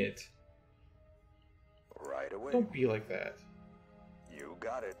doing it. Right away. Don't be like that. You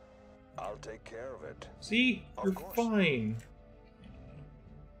got it. I'll take care of it. See? Of You're course. fine.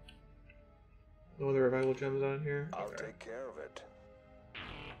 No other revival gems on here? I'll Okay. take care of it.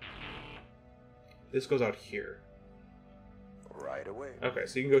 This goes out here. Right away. Okay,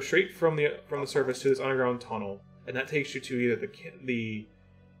 so you can go straight from the surface to this underground tunnel, and that takes you to either the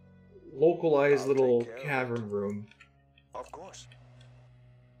localized I'll little take care of cavern room, Of course.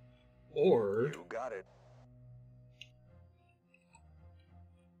 or You got it.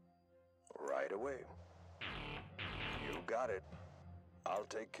 Right away. You got it. I'll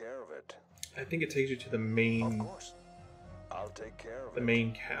take care of it. I think it takes you to the Of main course. I'll take care of the it.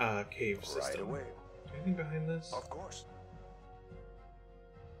 main cave Right system. away. Anything behind this? Of course.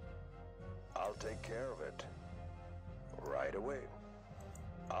 I'll take care of it. Right away.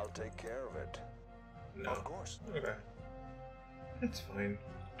 I'll take care of it. No. Of course. Okay. That's fine.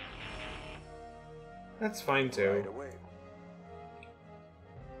 That's fine too. Right away.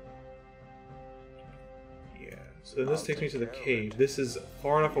 Yeah. So then this I'll takes me to the take care of cave. it. This is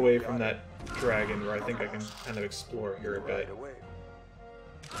far enough away from got that dragon where I think I can kind of explore here a bit. Right away.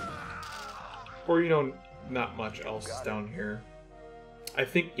 Or, you know, not much else got it. down here. I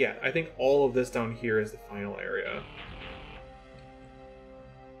think all of this down here is the final area.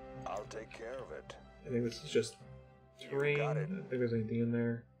 I'll take care of it. I think this is just terrain. I got don't it. think there's anything in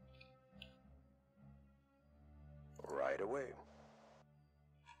there. Right away.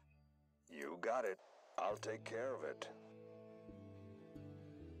 You got it. I'll take care of it.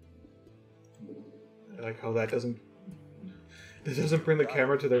 I like how that doesn't bring the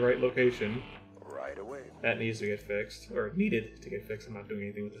camera to the right location. Right away. That needs to get fixed. Or needed to get fixed. I'm not doing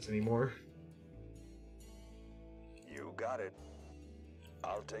anything with this anymore. You got it.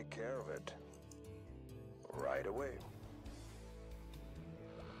 I'll take care of it. Right away.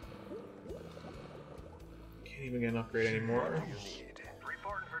 Can't even get an upgrade What anymore. do you need?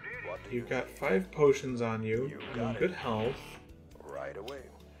 Reporting for duty. What do you You've got need? 5 potions on you. You You're in got good it. health. Right away.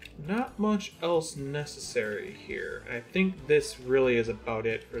 Not much else necessary here. I think this really is about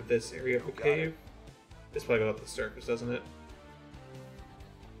it for this area of the You got cave. it. This probably goes up the surface, doesn't it?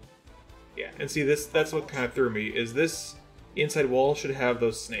 Yeah, and see, that's what kind of threw me, is this inside wall should have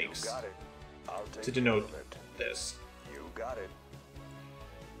those You snakes got it. I'll take to care denote of it. this. You got it.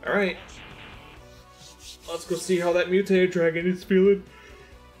 Alright. Let's go see how that mutated dragon is feeling.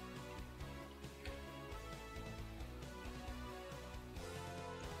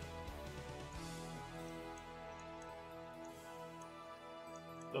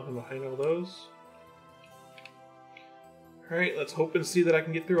 Nothing behind all those. Alright, let's hope and see that I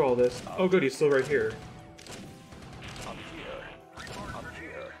can get through all this. Oh good, he's still right here. I'm here. I'm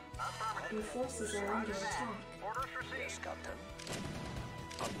here. Your forces are under attack. Orders received. Yes, Captain.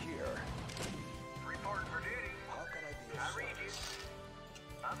 I'm here. Reporting for duty. How can I be I of read you. service?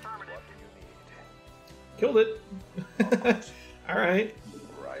 Affirmative. What do you need? Killed it! Alright,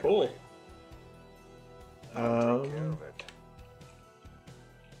 Right cool. away. I'll take care Um, of it.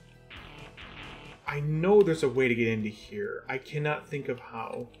 I know there's a way to get into here. I cannot think of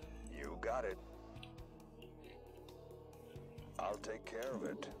how. You got it. I'll take care of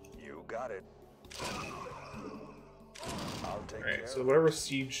it. You got it. I'll take care Alright, so of whatever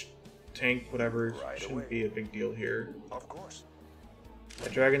siege tank, whatever, Right shouldn't away. be a big deal here. it. Of course.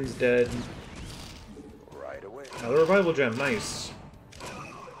 That dragon's dead. Right away. Another revival gem, nice.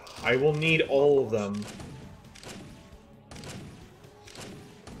 I will need all of them.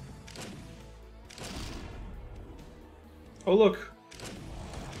 Oh look!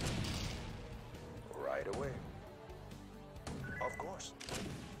 Right away. Of course.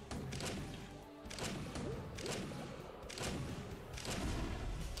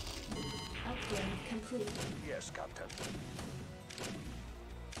 Upgrade complete. Yes, Captain.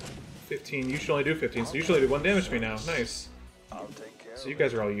 15, you should only do 15, so you should only do 1 damage to me now. Nice. I'll take care So of you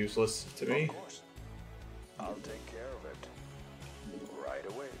guys are all useless to it. me. Of course. I'll take care of it. Right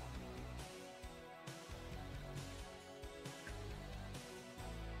away.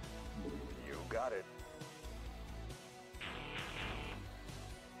 You got it.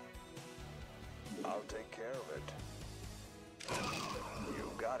 I'll take care of it.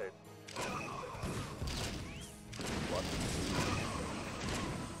 You got it. What?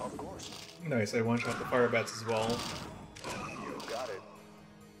 Of course. Nice, I one-shot the fire bats as well. You got it.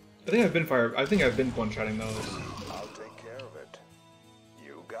 I think I've been one-shotting those. I'll take care of it.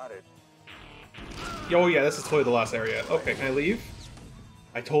 You got it. Oh yeah, this is totally the last area. Okay, can I leave?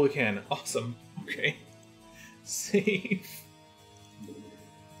 I totally can. Awesome. Okay. Save.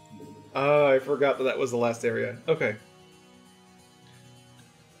 I forgot that was the last area. Okay.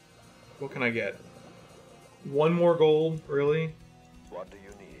 What can I get? 1 more gold? Really? What do you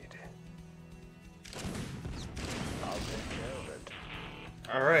need? I'll take care of it.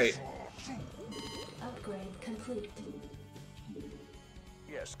 Alright. Upgrade complete.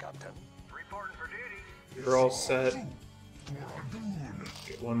 Yes, Captain. Reporting for duty. You're all set.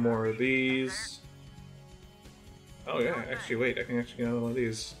 Get 1 more of these. Oh yeah, actually wait, I can actually get another one of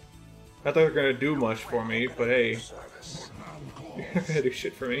these. I thought they were gonna do much for me, but hey, Service. you're not gonna do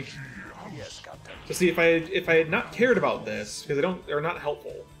shit for me. Yes, Captain. So see, if I had not cared about this, because they're not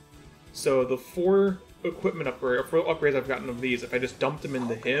helpful. So the 4 equipment upgrade, or 4 upgrades I've gotten of these, if I just dumped them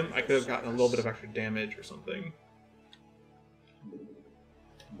into him, I could have gotten a little bit of extra damage or something.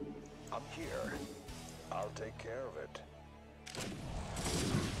 I'm here. I'll take care of it.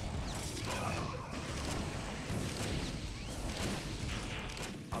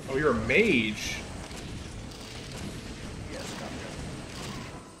 Oh, you're a mage. Yes, Captain.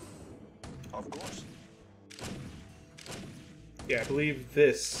 Of course. Yeah, I believe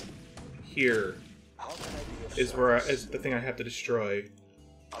this here How can I be of is where service? is the thing I have to destroy.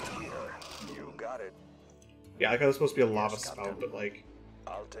 I'm here. You got it. Yeah, like that was supposed to be a lava Yes, spout, Captain. but like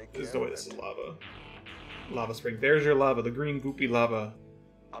I'll take care there's no way of this it. is lava. Lava spring. There's your lava, the green goopy lava.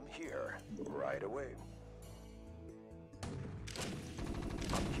 I'm here. Right away.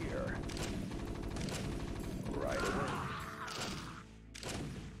 I'm here. Right away.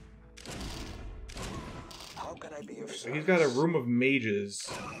 How can I be of service? So he's got a room of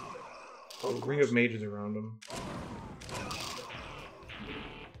mages. A ring of mages around him.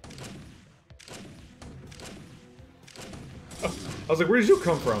 Oh, I was like, where did you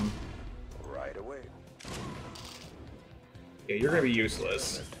come from? Right away. Yeah, you're gonna be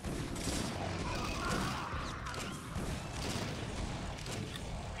useless.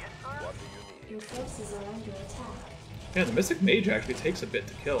 What do you need? Your forces are under attack. Yeah, the Mystic Mage actually takes a bit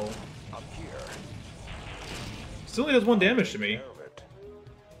to kill. I'm here. Still only does 1 damage to me. Care of it.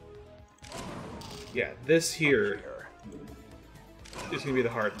 Yeah, this here Here. is gonna be the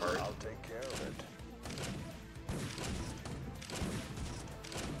hard part. I'll take care of it.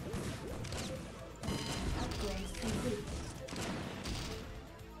 Upgrade complete.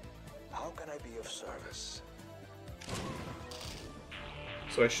 How can I be of service?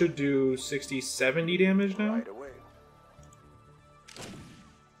 So I should do 60, 70 damage now? Right away.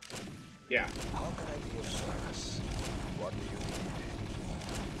 Yeah. How can I be of service? What do you need?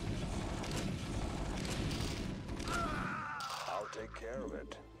 I'll take care of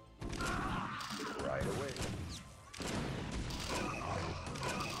it. Right away.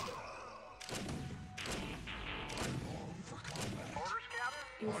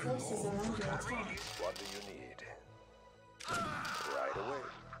 Your forces are under attack. What do you need? Right away.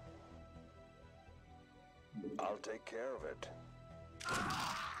 I'll take care of it.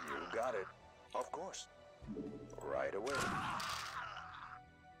 You got it. Of course. Right away.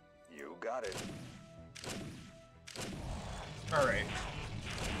 You got it. Alright.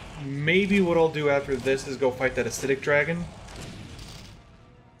 Maybe what I'll do after this is go fight that acidic dragon.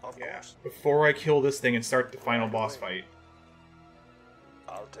 Of course. Before I kill this thing and start the final boss fight.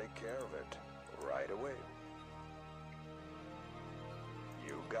 I'll take care of it. Right away.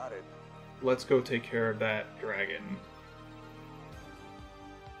 You got it. Let's go take care of that dragon.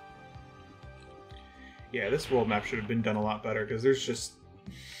 Yeah, this world map should have been done a lot better, because there's just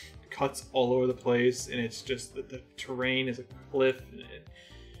cuts all over the place, and it's just that the terrain is a cliff.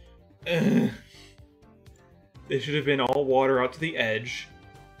 And they should have been all water out to the edge,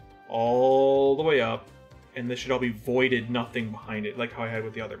 all the way up, and this should all be voided, nothing behind it, like how I had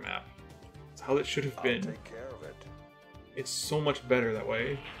with the other map. That's how it should have been. I'll take care of it. It's so much better that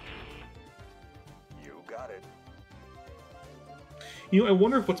way. You got it. You know, I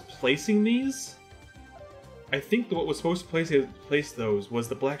wonder if what's placing these... I think that what was supposed to place those was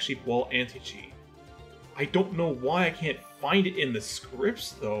the Black Sheep Wall anti-cheat. I don't know why I can't find it in the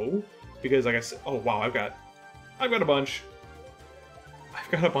scripts, though. Because, like I said... Oh, wow, I've got a bunch.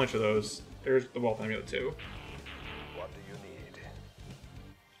 I've got a bunch of those. There's the Wealth Amulet, too. What do you need?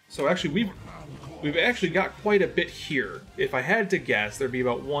 So, actually, we've actually got quite a bit here. If I had to guess, there'd be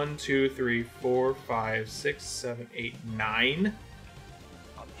about 1, 2, 3, 4, 5, 6, 7, 8, 9...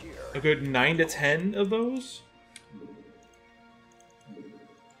 I'm here. A good 9 to 10 of those?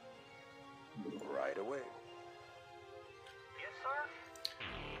 Right away. Yes, sir?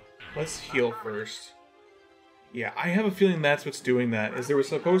 Let's heal first. Yeah, I have a feeling that's what's doing that, is there was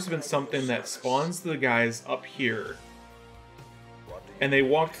supposed to have been something that spawns the guys up here, What do you and they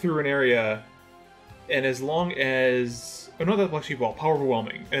walked through an area, and as long as... Oh, no, that's Black Sheep Wall, Power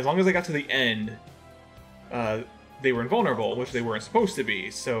Overwhelming. And as long as I got to the end, they were invulnerable, which they weren't supposed to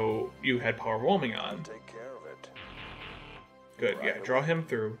be, so you had Power Overwhelming on. take care of it? Good, yeah, draw him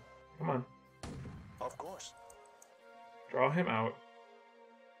through. Come on. Of course. Draw him out.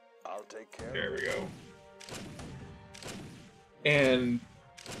 I'll take care There of we it. go. And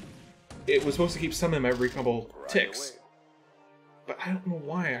it was supposed to keep summoning them every couple Right ticks. away. But I don't know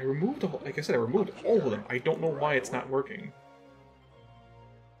why. I removed all, like I said, I removed all of them. I don't know why it's not working.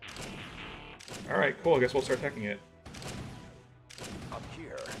 Alright, cool. I guess we'll start attacking it. I'm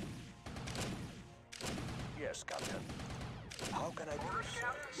here. Yes, Captain. How can I be of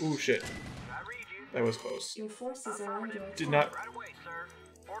service? Ooh, shit. I read you. That was close. Your forces are under attack. Did not... Right away, sir.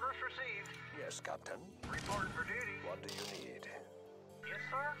 Orders received. Yes, Captain. Reporting for duty. What do you need? Yes,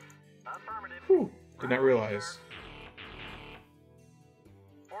 sir. Affirmative. Whew. Did not realize.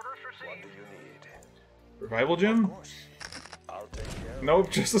 Orders What do received. you need? Revival Of Gem? course. I'll take care of Nope,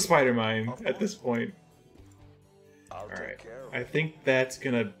 it. just a Spider Mine at this point. I'll Alright. take care of I it. think that's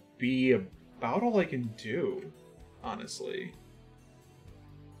gonna be about all I can do, honestly.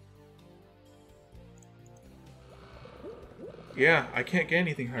 Yeah, I can't get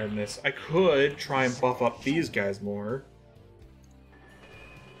anything higher than this. I could try and buff up these guys more.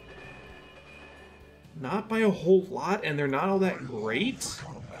 Not by a whole lot, and they're not all that great.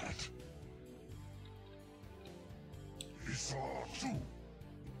 Combat. Zeratul.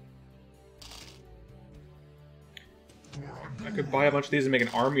 I could buy a bunch of these and make an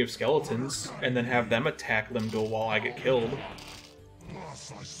army of skeletons, and then have them attack Limdol while I get killed.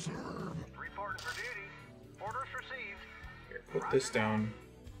 Thus I serve. Reporting for duty. Orders received. Here, put this down.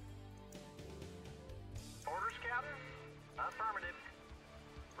 Orders, Captain? Affirmative.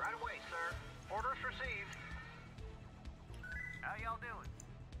 Right away, sir. Orders received. How y'all doing?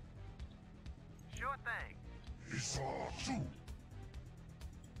 Sure thing. Zeratul.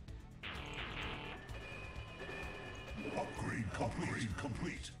 Upgrade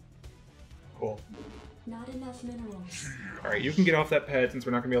complete. Cool. Not enough minerals. Alright, you can get off that pad since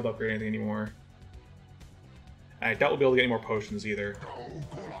we're not going to be able to upgrade anything anymore. I doubt we'll be able to get any more potions either.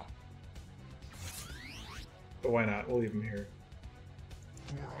 But why not? We'll leave them here.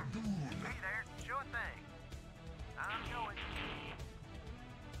 Hey there. Sure thing. I'm going.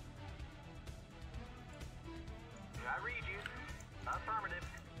 I read you. Affirmative.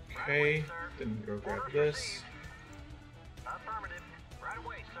 Right Okay, away, sir. then go grab Orders this. received. Affirmative. Right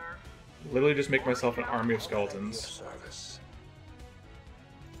away, sir. Literally just make myself an army of How can I be of skeletons. service?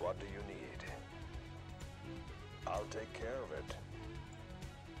 What do you need? I'll take care of it.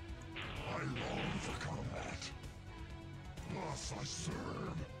 I long for combat. I serve.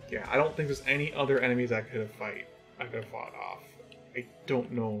 Yeah, I don't think there's any other enemies I could have fought off. I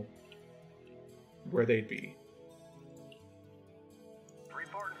don't know where they'd be.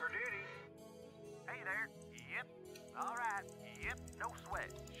 Reporting for duty. Hey there. Yep. All right. Yep. No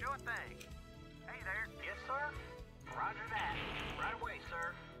sweat. Sure thing. Hey there. Yes, sir. Roger that. Right away,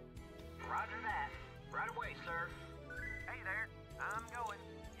 sir. Roger that. Right away, sir. Hey there. I'm going.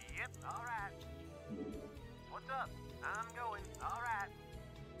 Yep. All right. What's up? I'm going. All right.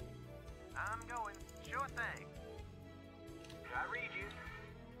 I'm going. Sure thing. Did I read you?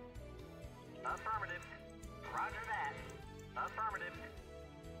 Affirmative. Roger that. Affirmative.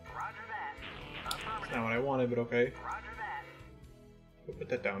 Roger that. Affirmative. It's not what I wanted, but okay. Roger that. We'll put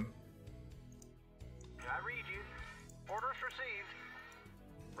that down. Did I read you? Orders received.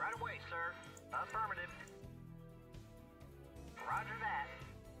 Right away, sir. Affirmative. Roger that.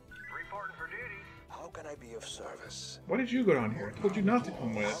 Reporting for duty. How can I be of service? Why did you go down here? I told you not to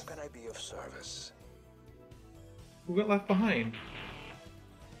come How with. can I be of service? Who got left behind?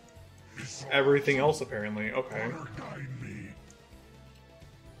 Everything else, apparently. Okay. Honor guide me.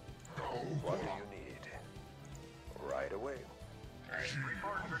 Go, What do you need? Right away.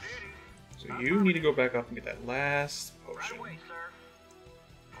 Reporting for duty. So you need to go back up and get that last Right potion. away,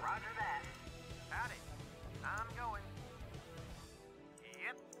 sir. Roger that. Howdy. I'm going.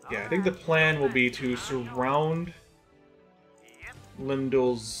 Yep. Yeah, I think the plan will be to surround Yep.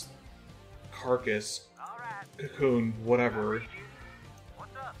 Limdol's carcass, All right. cocoon, whatever, Read you.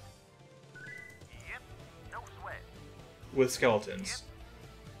 What's up? Yep. No sweat. with skeletons.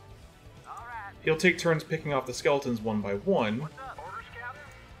 All right. He'll take turns picking off the skeletons one by one. What's up? Orders, Captain?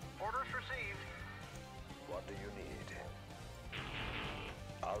 Orders received. What do you need?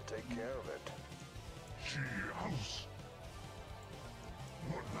 I'll take care of it. she house.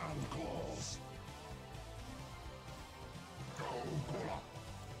 What man calls? Go, Gola.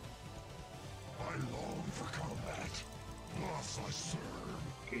 I long for combat. Thus I serve.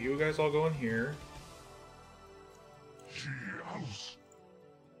 Okay, you guys all go in here. She house.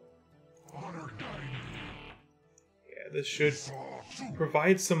 Honor guide me. Yeah, this should Saw too.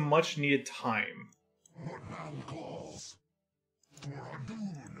 provide some much needed time. What man calls? For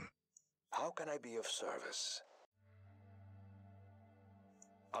Undead. How can I be of service?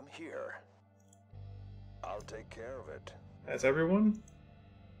 I'm here. I'll take care of it. That's everyone?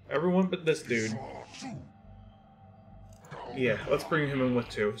 Everyone but this dude. Saw too. Yeah, let's bring him in with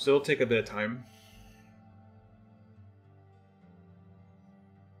two, so it'll take a bit of time.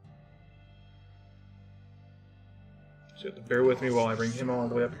 So you have to bear with me while I bring him all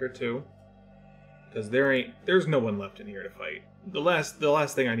the way up here too. Because there's no one left in here to fight. The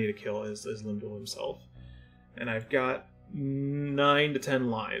last thing I need to kill is Limdol himself. And I've got 9 to 10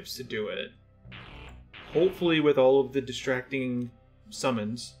 lives to do it. Hopefully with all of the distracting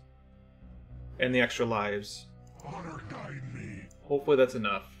summons and the extra lives. Honor guide me. Hopefully that's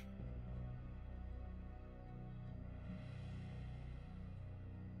enough.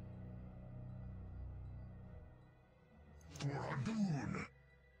 For Undead.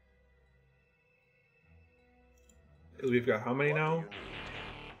 Because we've got how many What do now? you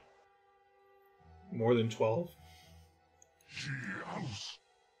need? More than 12? She house.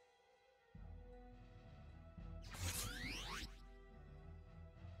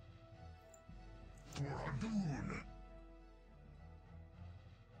 For Undead.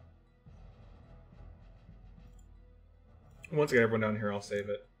 Once I get everyone down here, I'll save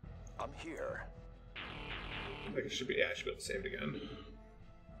it. I'm here. Like it should be, yeah, I should be able to save it again.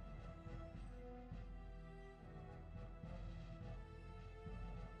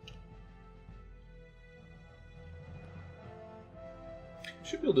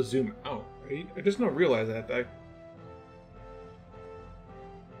 Should be able to zoom out, right? I just not realize that.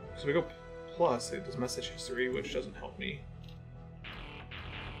 So we go plus, it does message history, which doesn't help me.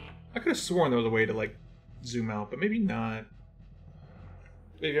 I could have sworn there was a way to, like, zoom out, but maybe not.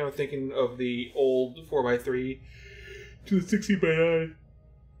 Maybe I'm thinking of the old 4x3 to the 16:9.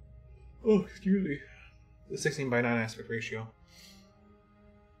 Oh, excuse me. The 16:9 aspect ratio.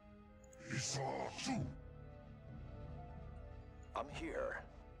 He saw too. I'm here.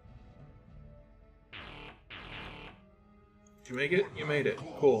 Did you make it? You made it.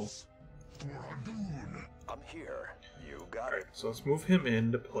 Cool. For Undead. I'm here. You got Alright, it. so let's move him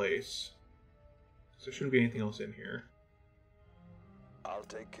into place. So there shouldn't be anything else in here. I'll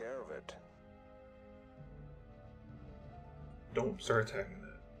take care of it. Don't start attacking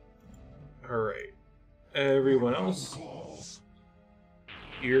that. Alright. Everyone else, Calls.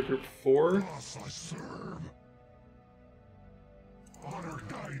 you're group 4. Thus I serve. Honor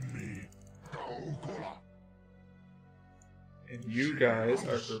guide me. Go, Gola. And you guys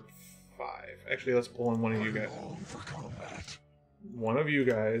are group 5. Actually, let's pull in one of you guys. I long for combat. One of you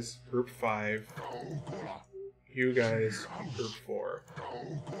guys, group 5. You guys, group 4.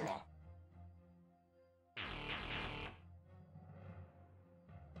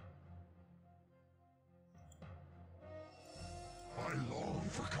 I long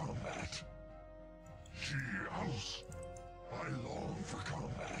for combat. She house. I long for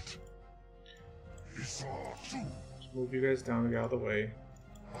combat. Zeratul. Let's move you guys down to get out of the way.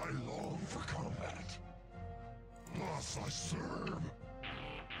 I long for combat. Thus I serve.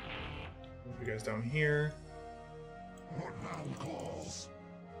 Move you guys down here. What now calls?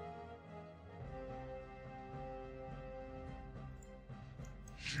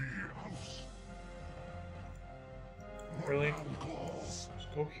 She house. Really? Now calls.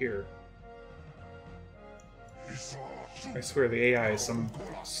 Just go here. Zeratul. I swear the AI is some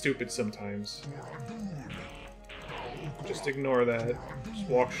stupid sometimes. Just ignore that. Just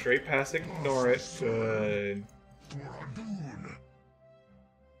walk straight past it, ignore it. Good.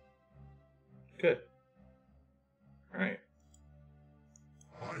 Good. Alright.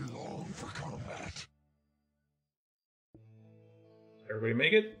 I long for combat. Everybody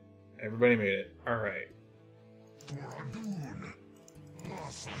make it? Everybody made it. Alright.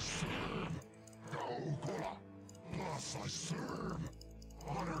 Thus I serve. Thus I serve.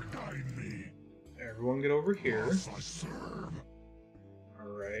 Honor guide me. Everyone get over here. Thus I serve.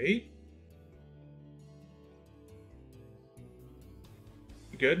 Alright.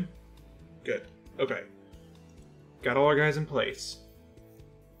 Good? Good. Okay. Got all our guys in place.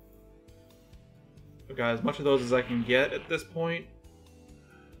 I've got as much of those as I can get at this point.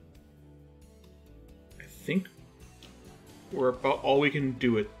 I think we're about all we can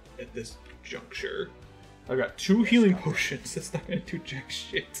do at this juncture. I've got 2 healing potions. That's not gonna do jack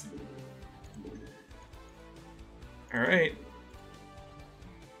shit. Alright.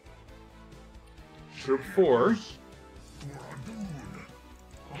 Group 4.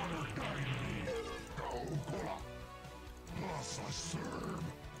 Honor guide me. Thus I serve.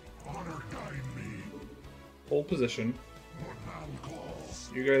 Honor guide me. Hold position. What now calls?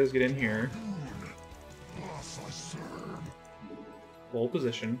 You guys get in here. Thus I serve. Hold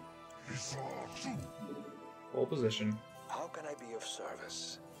position. Zeratul. Hold position. How can I be of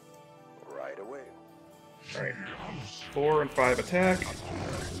service? Right away. Alright. 4 and 5 attack.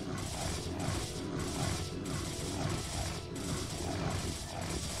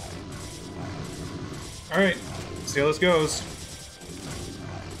 Alright. See how this goes.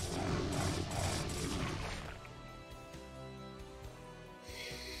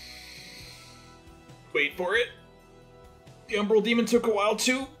 Wait for it. The Umbral Demon took a while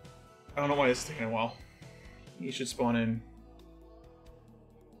too. I don't know why it's taking a while. He should spawn in.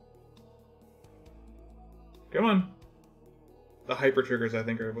 Come on. The hyper triggers, I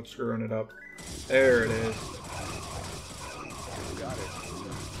think, are what's screwing it up. There it is. Got it.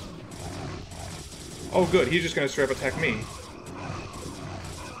 Oh, good. He's just gonna straight up attack me.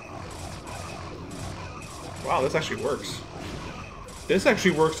 Wow, this actually works. This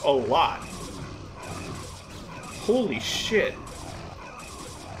actually works a lot. Holy shit.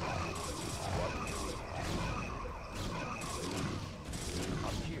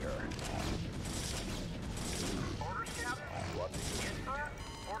 I'm here. Orders, Captain? What? Yes, sir.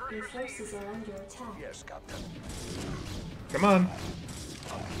 Orders Your received. forces are under attack. Yes, Captain. Come on.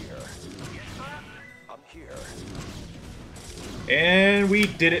 I'm here. Yes, sir. I'm here. And we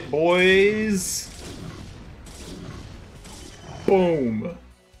did it, boys. Boom.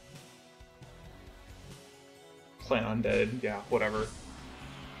 Playing Undead. Yeah, whatever.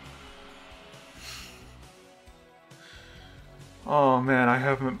 Oh man, I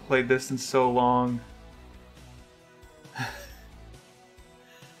haven't played this in so long.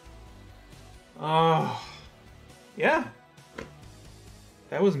 Oh. Yeah.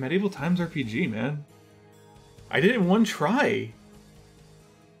 That was Medieval Times RPG, man. I did it in one try.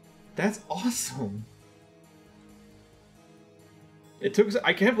 That's awesome. It took.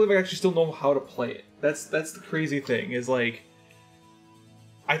 I can't believe I actually still know how to play it. That's the crazy thing. Is like,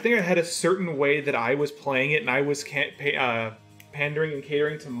 I think I had a certain way that I was playing it, and I was pandering and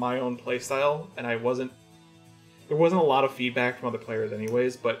catering to my own playstyle, and I wasn't. There wasn't a lot of feedback from other players,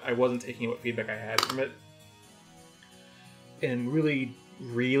 anyways. But I wasn't taking what feedback I had from it, and really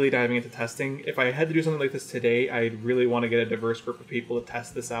diving into testing. If I had to do something like this today, I'd really want to get a diverse group of people to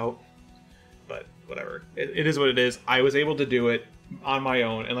test this out. But whatever, it is what it is. I was able to do it on my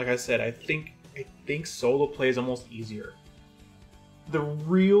own, and like I said, I think solo play is almost easier. The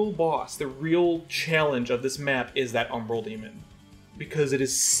real boss, the real challenge of this map is that Umbral Demon, because it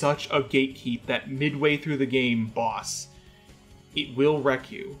is such a gatekeep that midway through the game boss, it will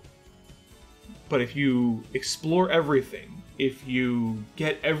wreck you. But if you explore everything, if you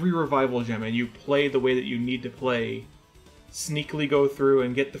get every revival gem and you play the way that you need to play, sneakily go through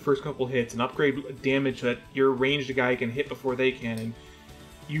and get the first couple hits and upgrade damage that your ranged guy can hit before they can, and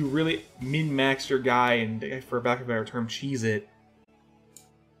you really min-max your guy and, for lack of a better term, cheese it.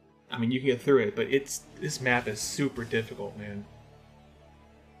 I mean, you can get through it, but this map is super difficult, man.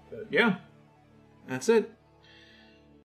 But yeah, that's it.